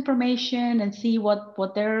presented this information and see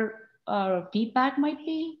what their feedback might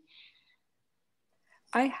be?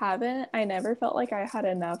 I haven't. I never felt like I had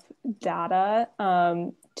enough data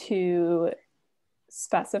to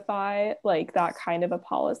specify like that kind of a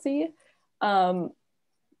policy.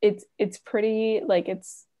 It's pretty, like,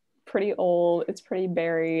 it's pretty old, it's pretty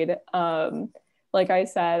buried. Like I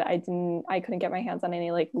said, I couldn't get my hands on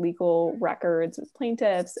any like legal records with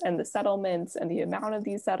plaintiffs and the settlements and the amount of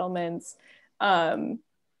these settlements. And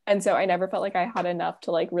so I never felt like I had enough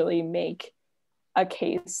to like really make a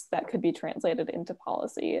case that could be translated into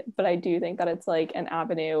policy. But I do think that it's like an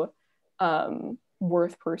avenue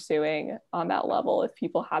worth pursuing on that level if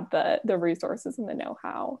people had the resources and the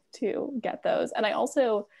know-how to get those. And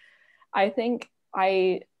I think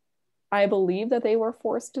I believe that they were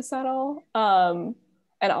forced to settle. And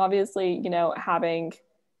obviously, you know,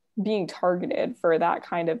 being targeted for that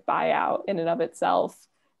kind of buyout in and of itself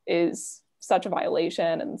is such a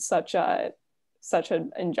violation and such an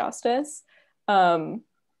injustice.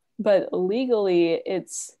 But legally,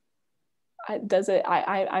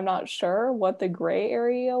 I'm not sure what the gray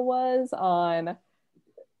area was on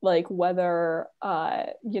like whether,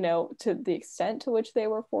 you know, to the extent to which they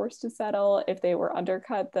were forced to settle, if they were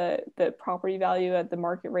undercut the property value at the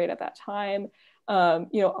market rate at that time. You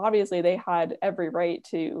know, obviously they had every right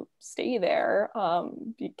to stay there,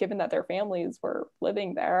 given that their families were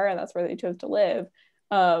living there and that's where they chose to live.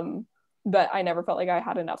 but I never felt like I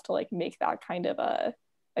had enough to like make that kind of a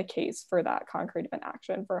case for that concrete of an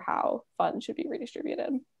action for how funds should be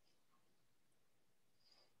redistributed.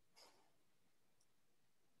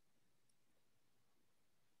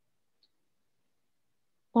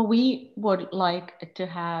 Well, we would like to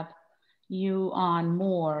have you on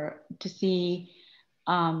more to see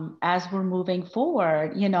as we're moving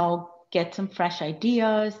forward, get some fresh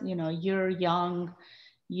ideas. You're young,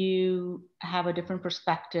 you have a different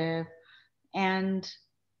perspective, and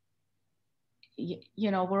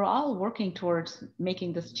we're all working towards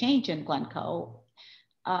making this change in Glencoe.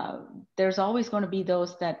 There's always going to be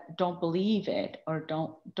those that don't believe it or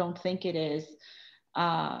don't think it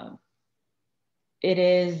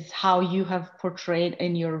is how you have portrayed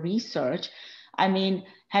in your research. I mean,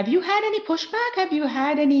 have you had any pushback? Have you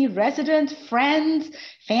had any residents, friends,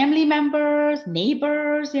 family members,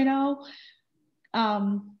 neighbors, say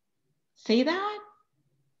that?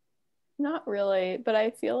 Not really, but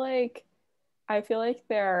I feel like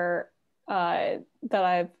there that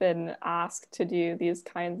I've been asked to do these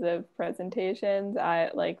kinds of presentations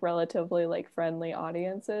at like relatively like friendly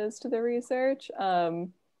audiences to the research. So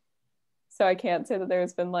I can't say that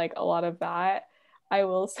there's been like a lot of that. I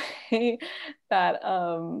will say that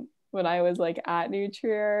when I was like at New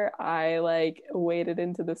Trier, I like waded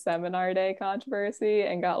into the seminar day controversy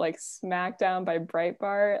and got like smacked down by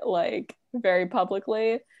Breitbart like very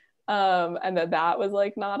publicly. And that was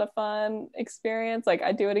like not a fun experience. Like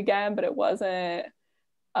I'd do it again, but it wasn't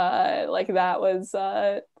like that was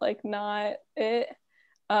like not it.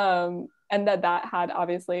 And that had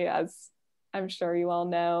obviously, as I'm sure you all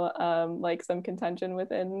know, like some contention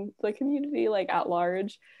within the community, like at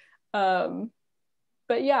large.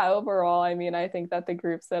 But yeah, overall, I mean, I think that the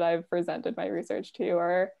groups that I've presented my research to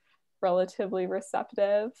are relatively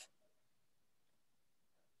receptive.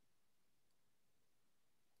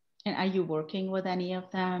 And are you working with any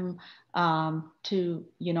of them to,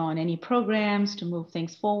 on any programs to move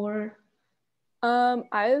things forward?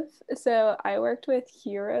 I worked with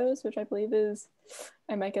HEROES, which I believe is,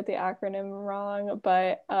 I might get the acronym wrong,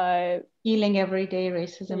 but Healing Everyday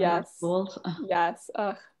Racism in Our Schools. Yes,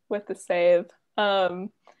 with the save. And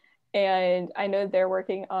I know they're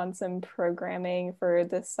working on some programming for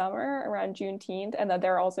this summer around Juneteenth, and that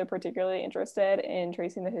they're also particularly interested in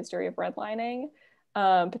tracing the history of redlining,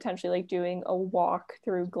 potentially like doing a walk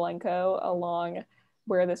through Glencoe along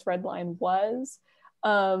where this red line was.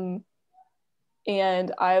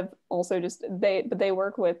 And I've also they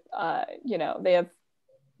work with,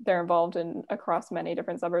 they're involved in across many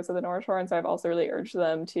different suburbs of the North Shore. And so I've also really urged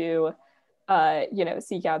them to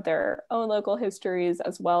seek out their own local histories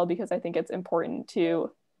as well, because I think it's important to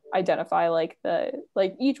identify like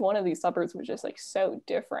each one of these suburbs was just like so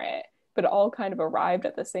different, but all kind of arrived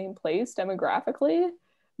at the same place demographically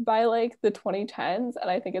by like the 2010s. And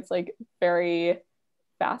I think it's like very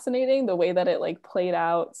fascinating the way that it like played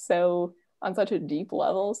out so on such a deep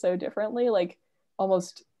level so differently, like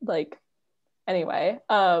almost like anyway.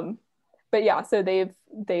 But yeah, so they've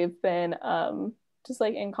been just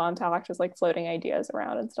like in contact, just like floating ideas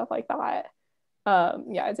around and stuff like that.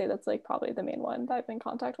 Yeah, I'd say that's like probably the main one that I've been in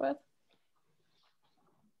contact with.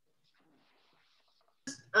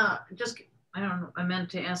 I don't know, I meant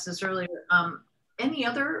to ask this earlier. Any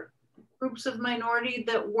other groups of minority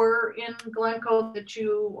that were in Glencoe that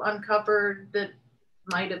you uncovered that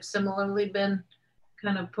might have similarly been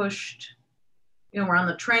kind of pushed? We're on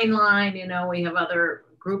the train line, we have other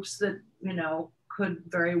groups that, could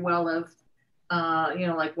very well have,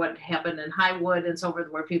 like what happened in Highwood and so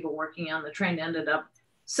forth, where people working on the train ended up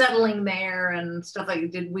settling there and stuff like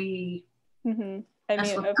that. Did we? Mm-hmm.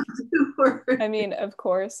 I mean, of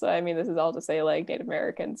course, I mean, this is all to say like Native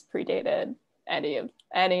Americans predated any of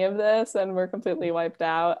this and were completely wiped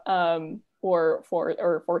out or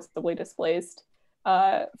forcibly displaced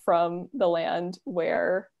from the land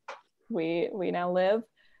where we now live.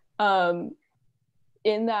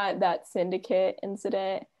 In that syndicate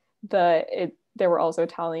incident, there were also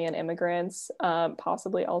Italian immigrants,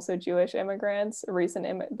 possibly also Jewish immigrants,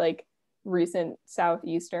 recent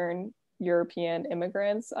Southeastern European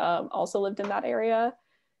immigrants also lived in that area.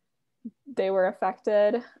 They were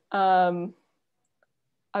affected. Other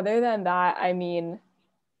than that, I mean,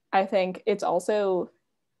 I think it's also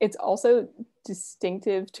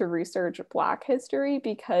distinctive to research Black history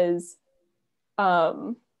because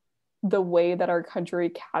the way that our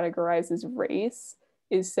country categorizes race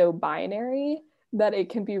is so binary that it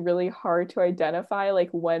can be really hard to identify like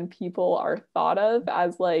when people are thought of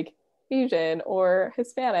as like Asian or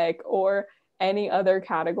Hispanic or any other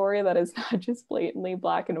category that is not just blatantly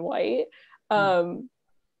Black and white.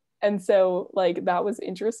 And so like that was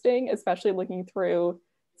interesting, especially looking through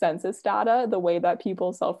census data, the way that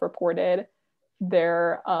people self-reported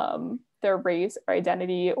their race or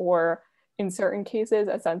identity, or in certain cases,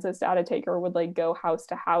 a census data taker would like go house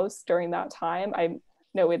to house during that time. I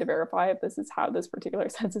no way to verify if this is how this particular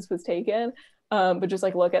census was taken, but just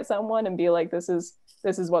like look at someone and be like, this is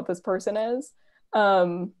what this person is.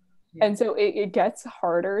 And so it gets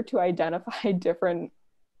harder to identify different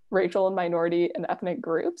racial and minority and ethnic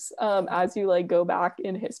groups as you like go back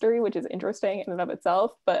in history, which is interesting in and of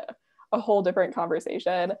itself, but a whole different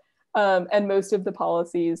conversation. And most of the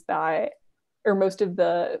policies that, or most of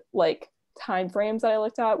the like timeframes that I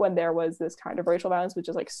looked at when there was this kind of racial violence, which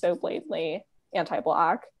is like so blatantly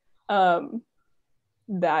anti-Black,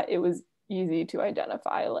 that it was easy to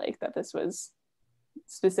identify like that this was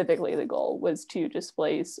specifically the goal was to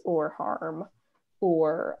displace or harm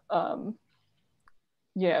or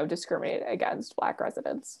discriminate against Black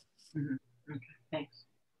residents. Mm-hmm. Okay, thanks.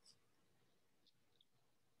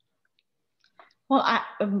 Well,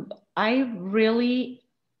 I really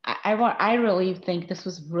think this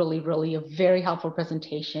was really a very helpful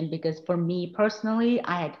presentation, because for me personally,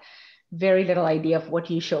 I had very little idea of what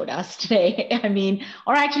you showed us today. I mean,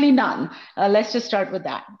 or actually none. Let's just start with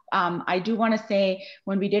that. I do want to say,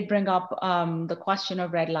 when we did bring up the question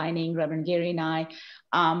of redlining, Reverend Gary and I,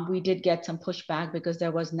 we did get some pushback because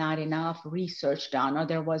there was not enough research done, or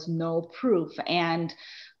there was no proof. And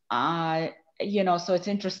so it's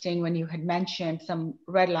interesting when you had mentioned some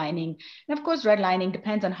redlining, and of course, redlining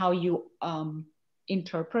depends on how you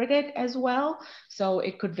interpret it as well. So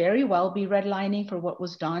it could very well be redlining for what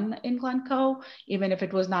was done in Glencoe, even if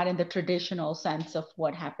it was not in the traditional sense of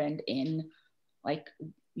what happened in, like,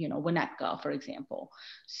 Winnetka, for example.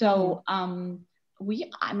 So we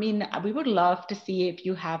would love to see if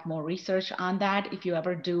you have more research on that. If you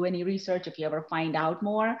ever do any research, if you ever find out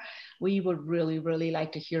more, we would really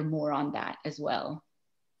like to hear more on that as well.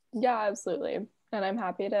 Yeah, absolutely. And I'm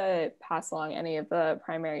happy to pass along any of the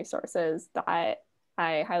primary sources that I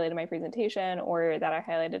highlighted in my presentation, or that I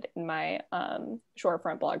highlighted in my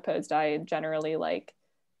Shorefront blog post. I generally like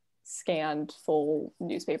scanned full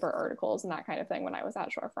newspaper articles and that kind of thing when I was at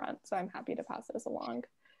Shorefront. So I'm happy to pass those along.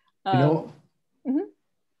 Oh,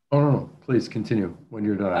 no, please continue when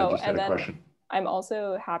you're done. I just had a question. I'm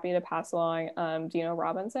also happy to pass along Dino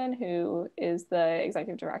Robinson, who is the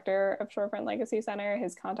executive director of Shorefront Legacy Center,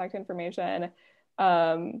 his contact information.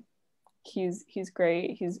 He's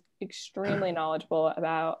great. He's extremely knowledgeable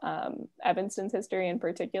about Evanston's history in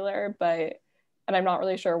particular, and I'm not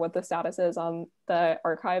really sure what the status is on the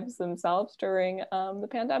archives themselves during the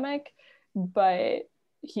pandemic, but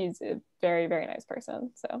he's a very, very nice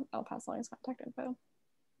person. So I'll pass along his contact info.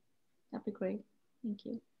 That'd be great. Thank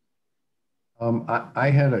you.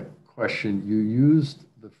 I had a question. You used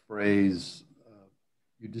the phrase,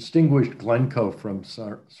 you distinguished Glencoe from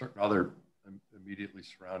certain other immediately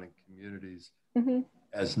surrounding communities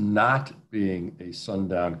as not being a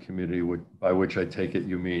sundown community, by which I take it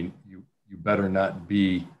you mean you better not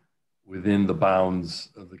be within the bounds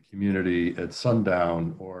of the community at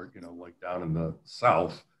sundown, or like down in the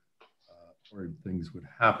South where things would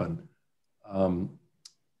happen.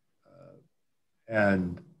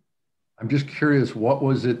 And I'm just curious, what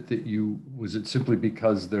was it that was it simply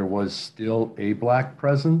because there was still a Black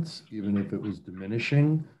presence, even if it was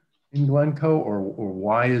diminishing in Glencoe, or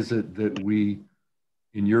why is it that we,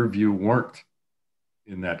 in your view, weren't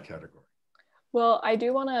in that category? Well, I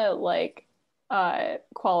do want to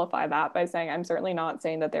qualify that by saying I'm certainly not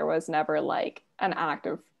saying that there was never like an act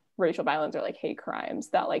of racial violence or like hate crimes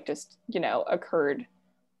that like just occurred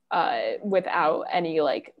without any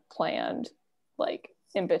like planned like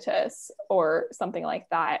impetus or something like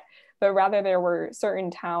that, but rather there were certain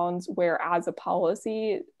towns where, as a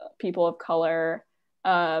policy, people of color,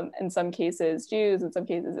 in some cases Jews, in some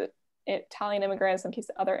cases Italian immigrants, in some cases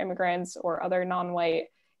other immigrants or other non-white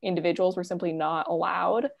individuals, were simply not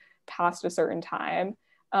allowed past a certain time,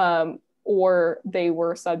 or they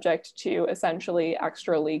were subject to essentially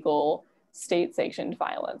extra legal state sanctioned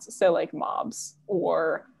violence. So like mobs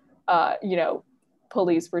or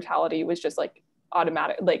police brutality was just like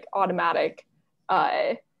automatic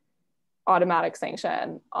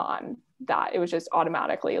sanction on that. It was just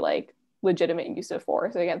automatically like legitimate use of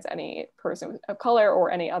force against any person of color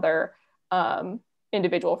or any other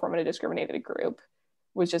individual from a discriminated group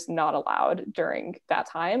was just not allowed during that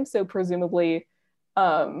time. So presumably,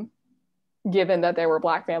 given that there were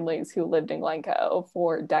Black families who lived in Glencoe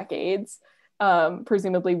for decades,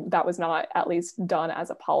 presumably that was not at least done as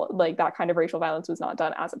a policy, like that kind of racial violence was not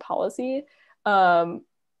done as a policy.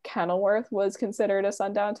 Kenilworth was considered a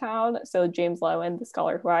sundown town. So James Lowen, the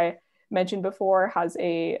scholar who I mentioned before, has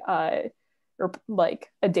a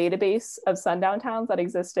database of sundown towns that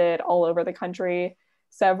existed all over the country,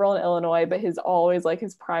 several in Illinois, but his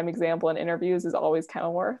prime example in interviews is always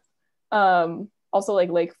Kenilworth. Also like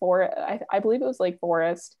Lake Forest, I believe it was Lake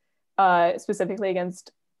Forest, specifically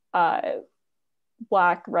against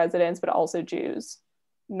Black residents, but also Jews,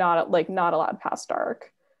 not allowed past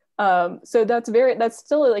dark. So that's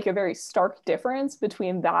still like a very stark difference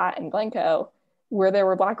between that and Glencoe, where there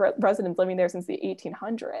were Black residents living there since the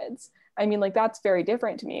 1800s. I mean, like, that's very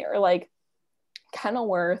different to me. Or like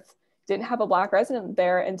Kenilworth didn't have a Black resident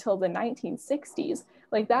there until the 1960s.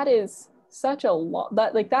 Like, that is such a long,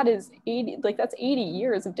 that is 80, like that's 80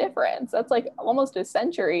 years of difference. That's like almost a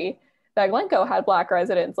century that Glencoe had Black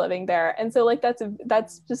residents living there. And so like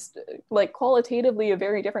that's just like qualitatively a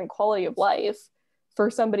very different quality of life for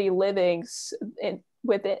somebody living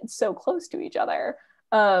within so close to each other.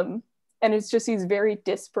 And it's just these very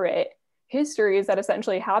disparate histories that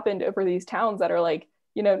essentially happened over these towns that are like,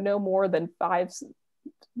 you know, no more than 5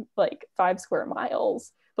 square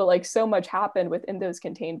miles, but like so much happened within those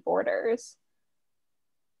contained borders.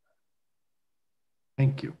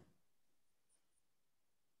 Thank you.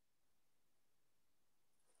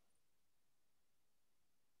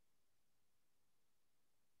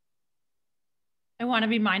 I want to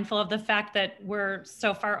be mindful of the fact that we're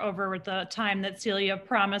so far over with the time that Celia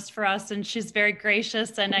promised for us, and she's very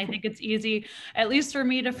gracious. And I think it's easy, at least for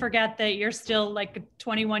me, to forget that you're still like a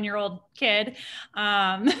 21-year-old kid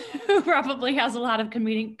who probably has a lot of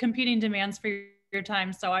competing demands for your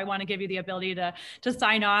time. So I want to give you the ability to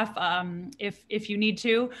sign off if you need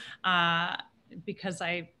to, because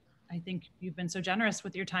I think you've been so generous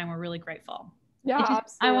with your time. We're really grateful. Yeah,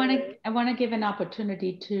 absolutely. I want to give an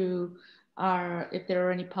opportunity to if there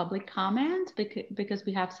are any public comments, because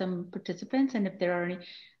we have some participants, and if there are any,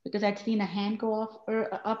 because I'd seen a hand go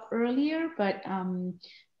up earlier, but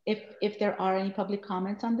if there are any public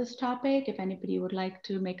comments on this topic, if anybody would like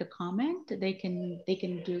to make a comment, they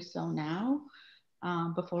can do so now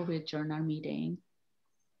before we adjourn our meeting.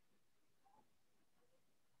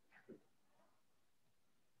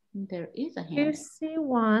 There is a hand. You see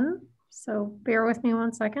one, so bear with me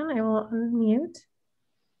 1 second. I will unmute.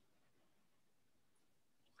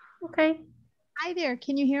 Okay. Hi there.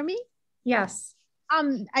 Can you hear me? Yes.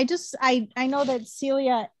 I know that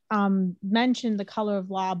Celia mentioned the Color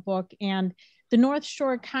of Law book, and the North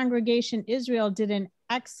Shore Congregation Israel did an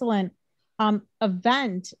excellent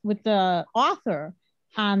event with the author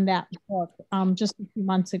on that book just a few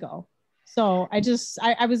months ago. So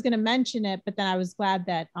I was going to mention it, but then I was glad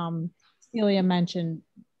that Celia mentioned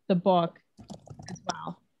the book as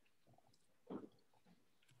well.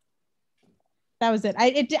 That was it.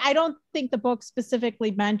 I don't think the book specifically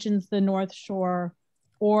mentions the North Shore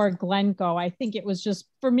or Glencoe. I think it was just,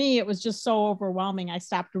 for me, it was just so overwhelming. I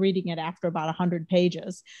stopped reading it after about 100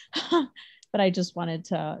 pages. But I just wanted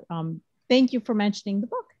to thank you for mentioning the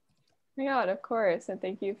book. Oh my God, of course. And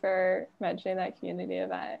thank you for mentioning that community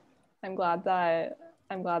event. I'm glad that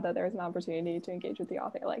there was an opportunity to engage with the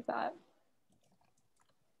author like that.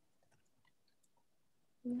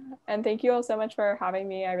 Yeah. And thank you all so much for having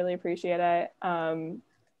me. I really appreciate it. I'm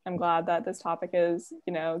glad that this topic is,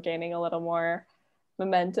 you know, gaining a little more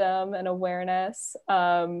momentum and awareness.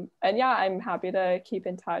 And yeah, I'm happy to keep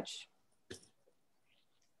in touch.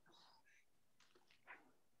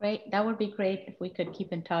 Great. That would be great if we could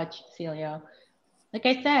keep in touch, Celia. Like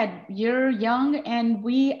I said, you're young, and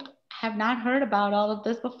we have not heard about all of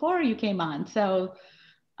this before you came on. So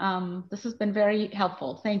this has been very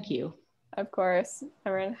helpful. Thank you. Of course.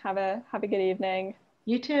 Everyone have a good evening.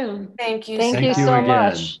 You too. Thank you. Thank you so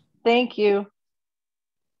much. Thank you.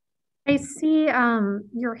 I see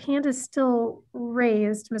your hand is still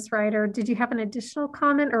raised, Ms. Ryder. Did you have an additional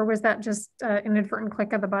comment, or was that just an inadvertent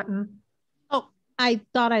click of the button? Oh, I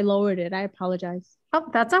thought I lowered it. I apologize. Oh,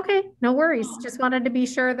 that's okay. No worries. Just wanted to be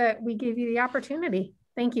sure that we gave you the opportunity.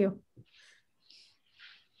 Thank you.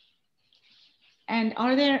 And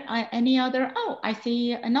are there any other, oh, I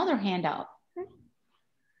see another hand up. Okay.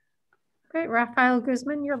 Great, Rafael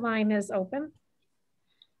Guzman, your line is open.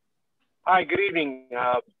 Hi, good evening,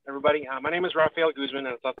 everybody. My name is Rafael Guzman,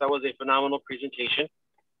 and I thought that was a phenomenal presentation.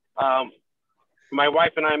 My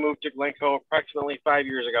wife and I moved to Glencoe approximately 5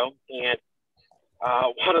 years ago, and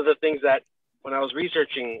one of the things that, when I was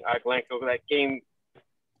researching Glencoe, that came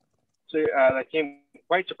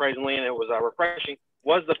quite surprisingly, and it was refreshing,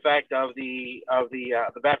 was the fact of the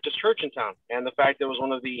Baptist church in town, and the fact that it was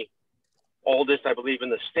one of the oldest, I believe, in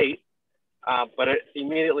the state. But it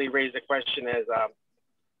immediately raised the question as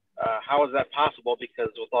how is that possible? Because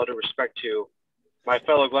with all due respect to my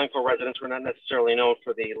fellow Glencoe residents, we're not necessarily known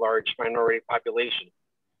for the large minority population.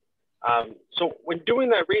 So when doing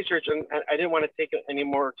that research, and I didn't want to take any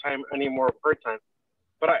more of her time,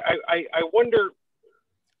 but I wonder,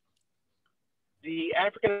 the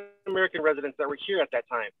African-American residents that were here at that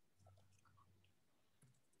time,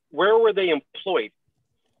 where were they employed?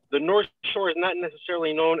 The North Shore is not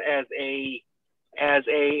necessarily known as a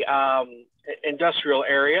industrial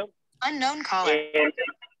area. Unknown caller.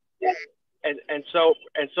 And so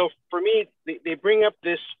for me, they bring up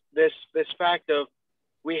this fact of,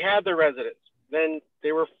 we had the residents, then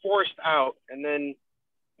they were forced out, and then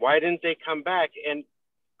why didn't they come back? And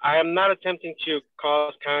I am not attempting to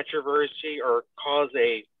cause controversy or cause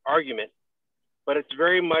a argument, but it's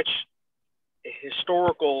very much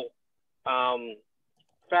historical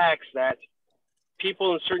facts that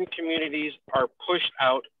people in certain communities are pushed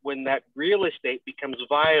out when that real estate becomes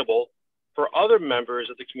viable for other members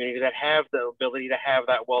of the community that have the ability to have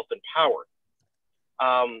that wealth and power.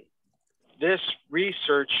 This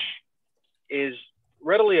research is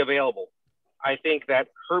readily available. I think that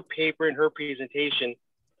her paper and her presentation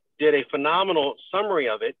did a phenomenal summary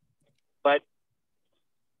of it. But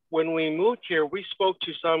when we moved here, we spoke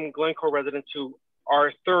to some Glencoe residents who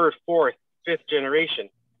are third, fourth, fifth generation.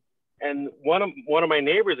 And one of my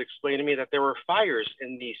neighbors explained to me that there were fires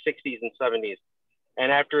in the 60s and 70s.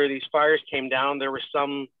 And after these fires came down, there were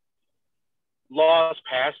some laws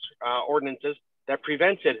passed, ordinances, that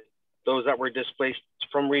prevented those that were displaced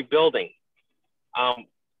from rebuilding.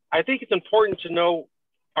 I think it's important to know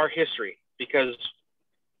our history, because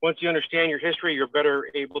once you understand your history, you're better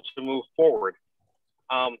able to move forward.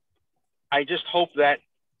 I just hope that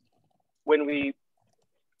when we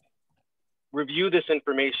review this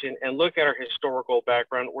information and look at our historical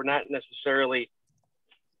background, we're not necessarily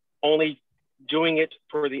only doing it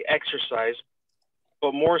for the exercise,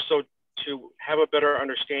 but more so to have a better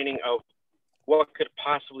understanding of what could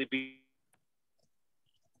possibly be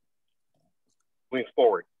moving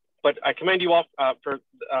forward. But I commend you all for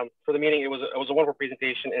the meeting. It was a wonderful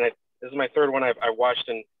presentation, and this is my third one I've watched,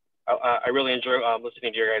 and I really enjoy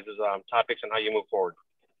listening to your guys' topics and how you move forward.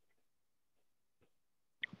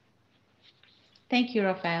 Thank you,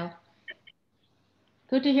 Rafael.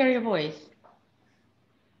 Good to hear your voice.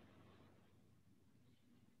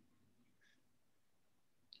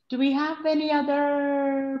 Do we have any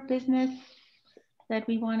other business that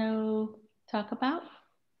we want to talk about?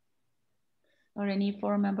 Or any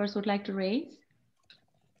forum members would like to raise?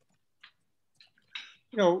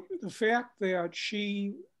 You know, the fact that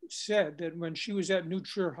she said that when she was at New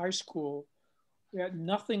Trier High School, that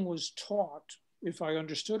nothing was taught, if I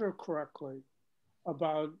understood her correctly,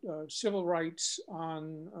 about civil rights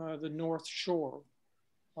on the North Shore,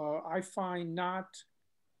 I find not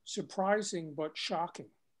surprising, but shocking.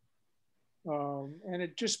 And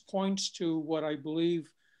it just points to what I believe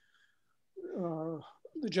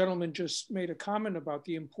the gentleman just made a comment about,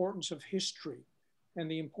 the importance of history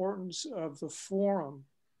and the importance of the forum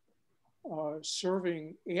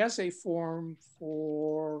serving as a forum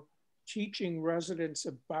for teaching residents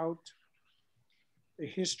about the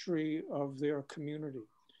history of their community.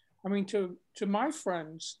 I mean, to my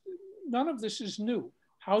friends, none of this is new.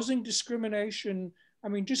 Housing discrimination, I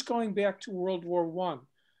mean, just going back to World War I,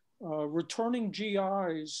 returning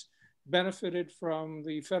GIs benefited from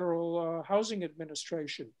the Federal Housing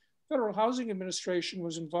Administration. Federal Housing Administration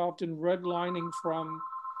was involved in redlining from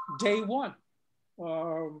day one,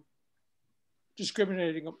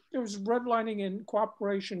 discriminating. There was redlining in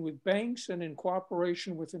cooperation with banks and in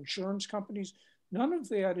cooperation with insurance companies. None of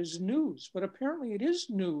that is news, but apparently it is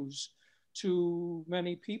news to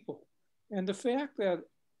many people. And the fact that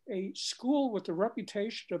a school with the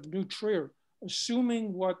reputation of New Trier,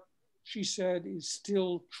 assuming what she said is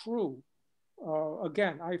still true,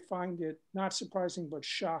 again, I find it not surprising, but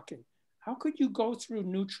shocking. How could you go through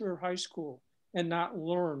New Trier High School and not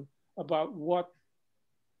learn about what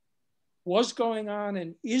was going on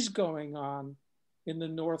and is going on in the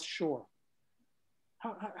North Shore?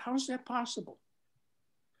 How is that possible?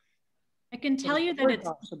 I can tell you that it's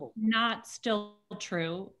not still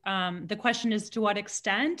true. The question is to what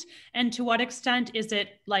extent, and to what extent is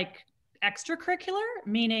it like extracurricular,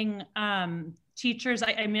 meaning teachers,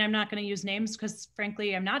 I mean, I'm not going to use names because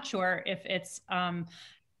frankly, I'm not sure if it's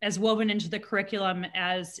as woven into the curriculum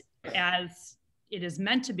as it is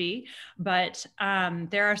meant to be, but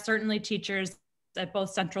there are certainly teachers at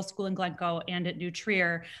both Central School in Glencoe and at New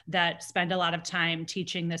Trier that spend a lot of time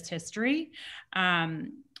teaching this history.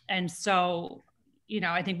 And so, you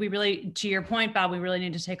know, I think we really, to your point, Bob, we really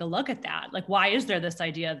need to take a look at that. Like, why is there this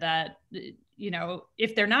idea that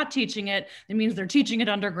if they're not teaching it, it means they're teaching it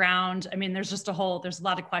underground. I mean, there's a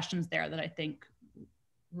lot of questions there that I think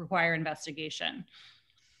require investigation.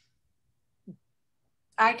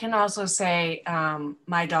 I can also say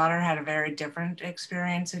my daughter had a very different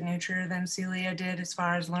experience at New Trier than Celia did as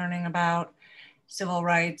far as learning about civil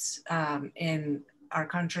rights in our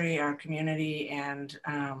country, our community, and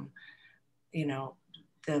our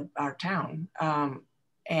town.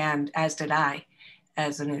 And as did I,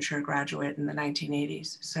 as a New Trier graduate in the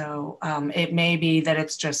 1980s. So it may be that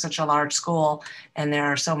it's just such a large school and there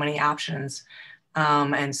are so many options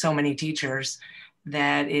and so many teachers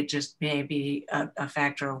that it just may be a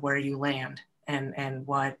factor of where you land and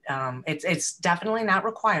what, it's definitely not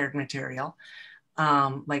required material,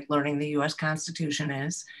 like learning the US Constitution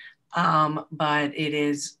is, but it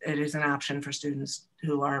is an option for students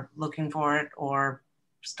who are looking for it or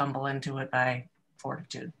stumble into it by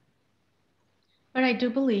fortitude. But I do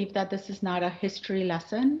believe that this is not a history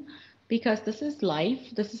lesson because this is life.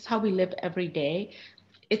 This is how we live every day.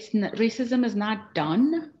 Racism is not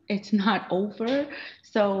done. It's not over.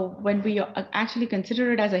 So when we actually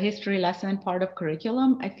consider it as a history lesson, part of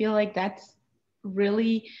curriculum, I feel like that's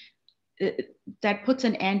really, that puts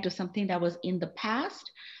an end to something that was in the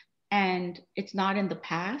past. And it's not in the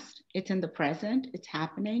past, it's in the present, it's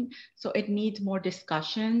happening. So it needs more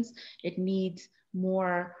discussions. It needs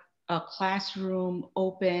more classroom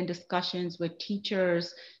open discussions with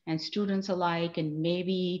teachers and students alike, and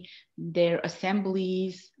maybe their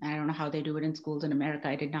assemblies. I don't know how they do it in schools in America.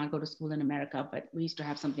 I did not go to school in America, but we used to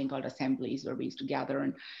have something called assemblies where we used to gather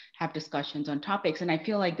and have discussions on topics. And I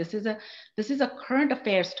feel like this is a current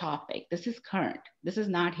affairs topic. This is current. This is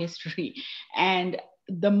not history. And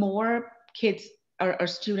the more kids or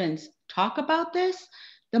students talk about this,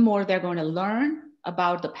 the more they're going to learn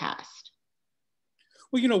about the past.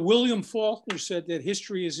 Well, William Faulkner said that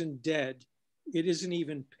history isn't dead, it isn't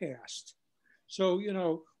even past. So,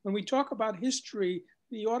 when we talk about history,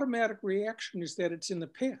 the automatic reaction is that it's in the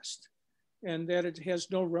past and that it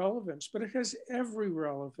has no relevance, but it has every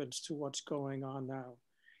relevance to what's going on now.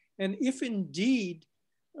 And if indeed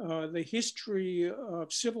the history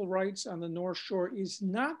of civil rights on the North Shore is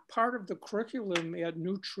not part of the curriculum at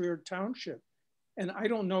New Trier Township, and I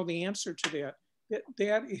don't know the answer to that,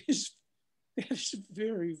 that is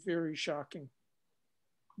very, very shocking.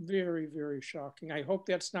 Very, very shocking. I hope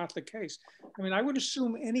that's not the case. I mean, I would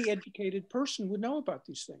assume any educated person would know about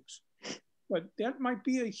these things, but that might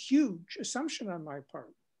be a huge assumption on my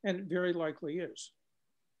part, and it very likely is.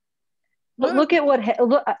 But look at what,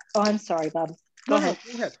 oh, I'm sorry, Bob. Go ahead.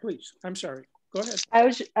 Go ahead, please. I'm sorry. Go ahead. I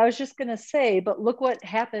was just going to say, but look what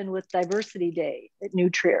happened with Diversity Day at New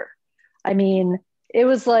Trier. I mean, it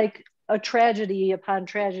was like a tragedy upon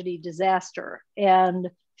tragedy disaster. And,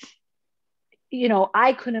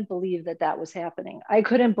 I couldn't believe that was happening. I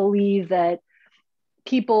couldn't believe that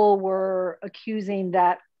people were accusing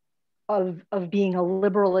that of being a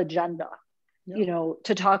liberal agenda,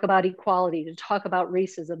 to talk about equality, to talk about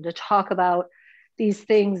racism, to talk about these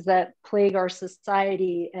things that plague our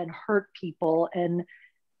society and hurt people. And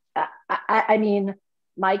I mean,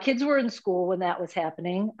 my kids were in school when that was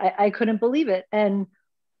happening. I couldn't believe it. And,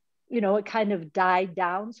 it kind of died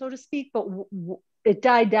down, so to speak, but it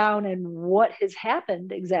died down, and what has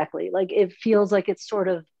happened exactly? Like, it feels like it's sort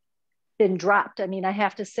of been dropped. I mean, I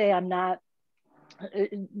have to say, I'm not,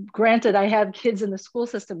 granted, I have kids in the school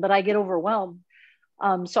system, but I get overwhelmed.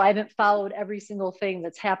 So I haven't followed every single thing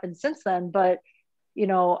that's happened since then, but,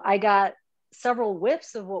 I got several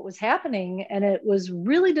whiffs of what was happening, and it was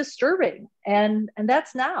really disturbing. And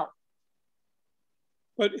that's now.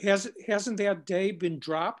 But hasn't that day been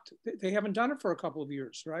dropped? They haven't done it for a couple of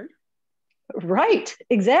years, right? Right,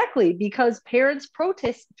 exactly, because parents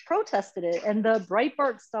protested it. And the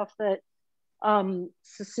Breitbart stuff that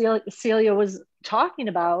Cecilia was talking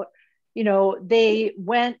about, they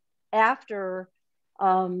went after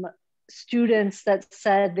students that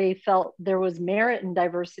said they felt there was merit in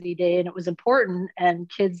Diversity Day and it was important,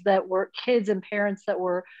 and kids and parents that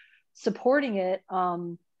were supporting it,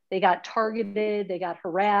 they got targeted, they got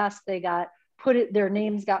harassed, their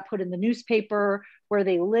names got put in the newspaper where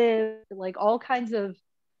they lived, like all kinds of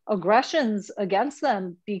aggressions against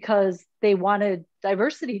them because they wanted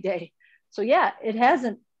Diversity Day. So yeah, it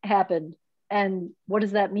hasn't happened. And what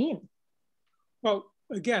does that mean? Well,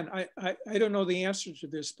 again, I don't know the answer to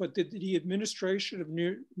this, but did the administration of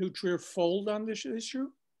New Trier fold on this issue?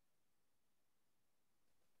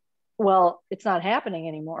 Well, it's not happening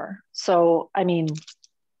anymore. So, I mean,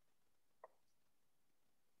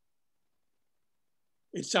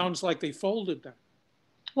 it sounds like they folded then.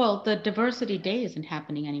 Well, the Diversity Day isn't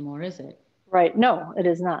happening anymore, is it? Right. No, it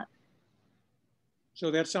is not. So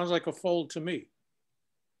that sounds like a fold to me.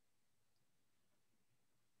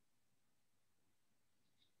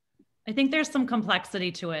 I think there's some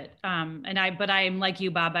complexity to it. But I'm like you,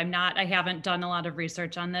 Bob, I haven't done a lot of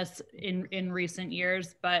research on this in recent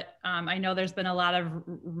years, but I know there's been a lot of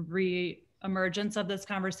re-emergence of this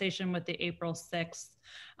conversation with the April 6th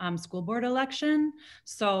school board election.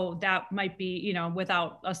 So that might be, you know,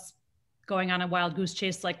 without us going on a wild goose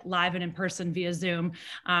chase, like live and in person via Zoom,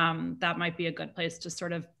 that might be a good place to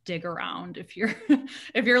sort of dig around if you're,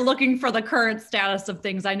 if you're looking for the current status of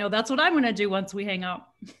things. I know that's what I'm gonna do once we hang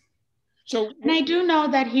up. So, and I do know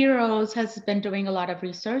that Heroes has been doing a lot of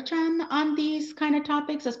research on these kind of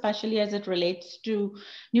topics, especially as it relates to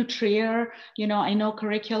Nutrier. You know, I know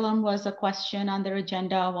curriculum was a question on their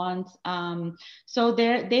agenda once. So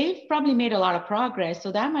they've probably made a lot of progress.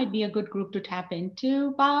 So that might be a good group to tap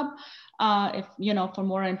into, Bob, if, you know, for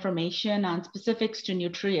more information on specifics to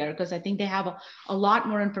Nutrier, because I think they have a lot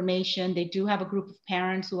more information. They do have a group of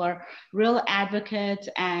parents who are real advocates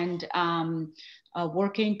and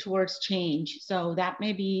working towards change. So that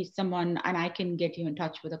may be someone, and I can get you in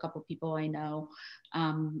touch with a couple of people I know.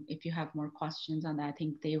 If you have more questions on that, I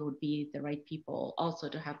think they would be the right people also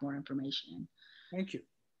to have more information. Thank you.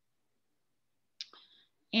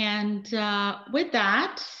 And with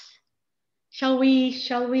that, shall we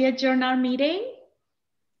adjourn our meeting?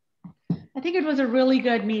 I think it was a really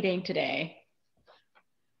good meeting today.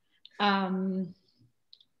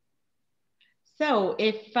 So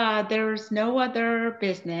if there's no other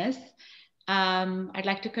business, I'd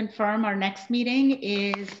like to confirm our next meeting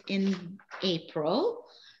is in April,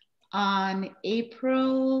 on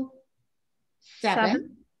April 7th.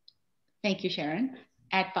 Thank you, Sharon,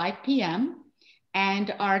 at 5 p.m.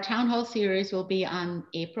 And our town hall series will be on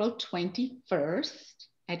April 21st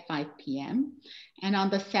at 5 p.m. And on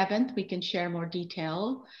the 7th, we can share more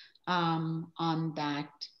detail on that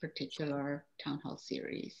particular town hall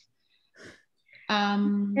series.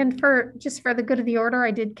 And for just for the good of the order,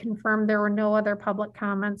 I did confirm there were no other public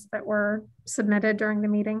comments that were submitted during the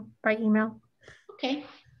meeting by email. Okay,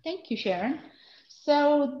 thank you, Sharon.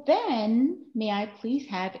 So then, may I please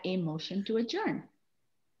have a motion to adjourn?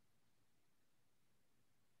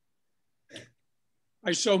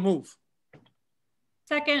 I so move.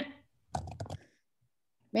 Second.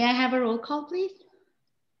 May I have a roll call, please?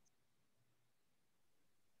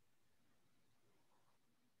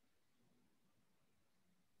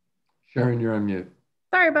 Sharon, you're on mute.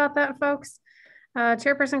 Sorry about that, folks.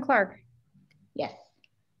 Chairperson Clark. Yes.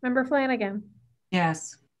 Member Flanagan.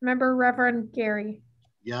 Yes. Member Reverend Gary.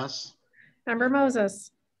 Yes. Member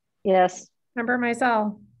Moses. Yes. Member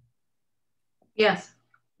Mizell. Yes.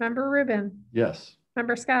 Member Rubin. Yes.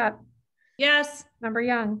 Member Scott. Yes. Member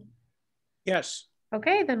Young. Yes.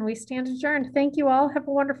 Okay, then we stand adjourned. Thank you all. Have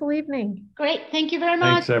a wonderful evening. Great. Thank you very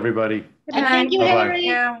much. Thanks, everybody. And thank you, Bye-bye.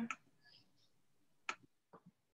 Hillary.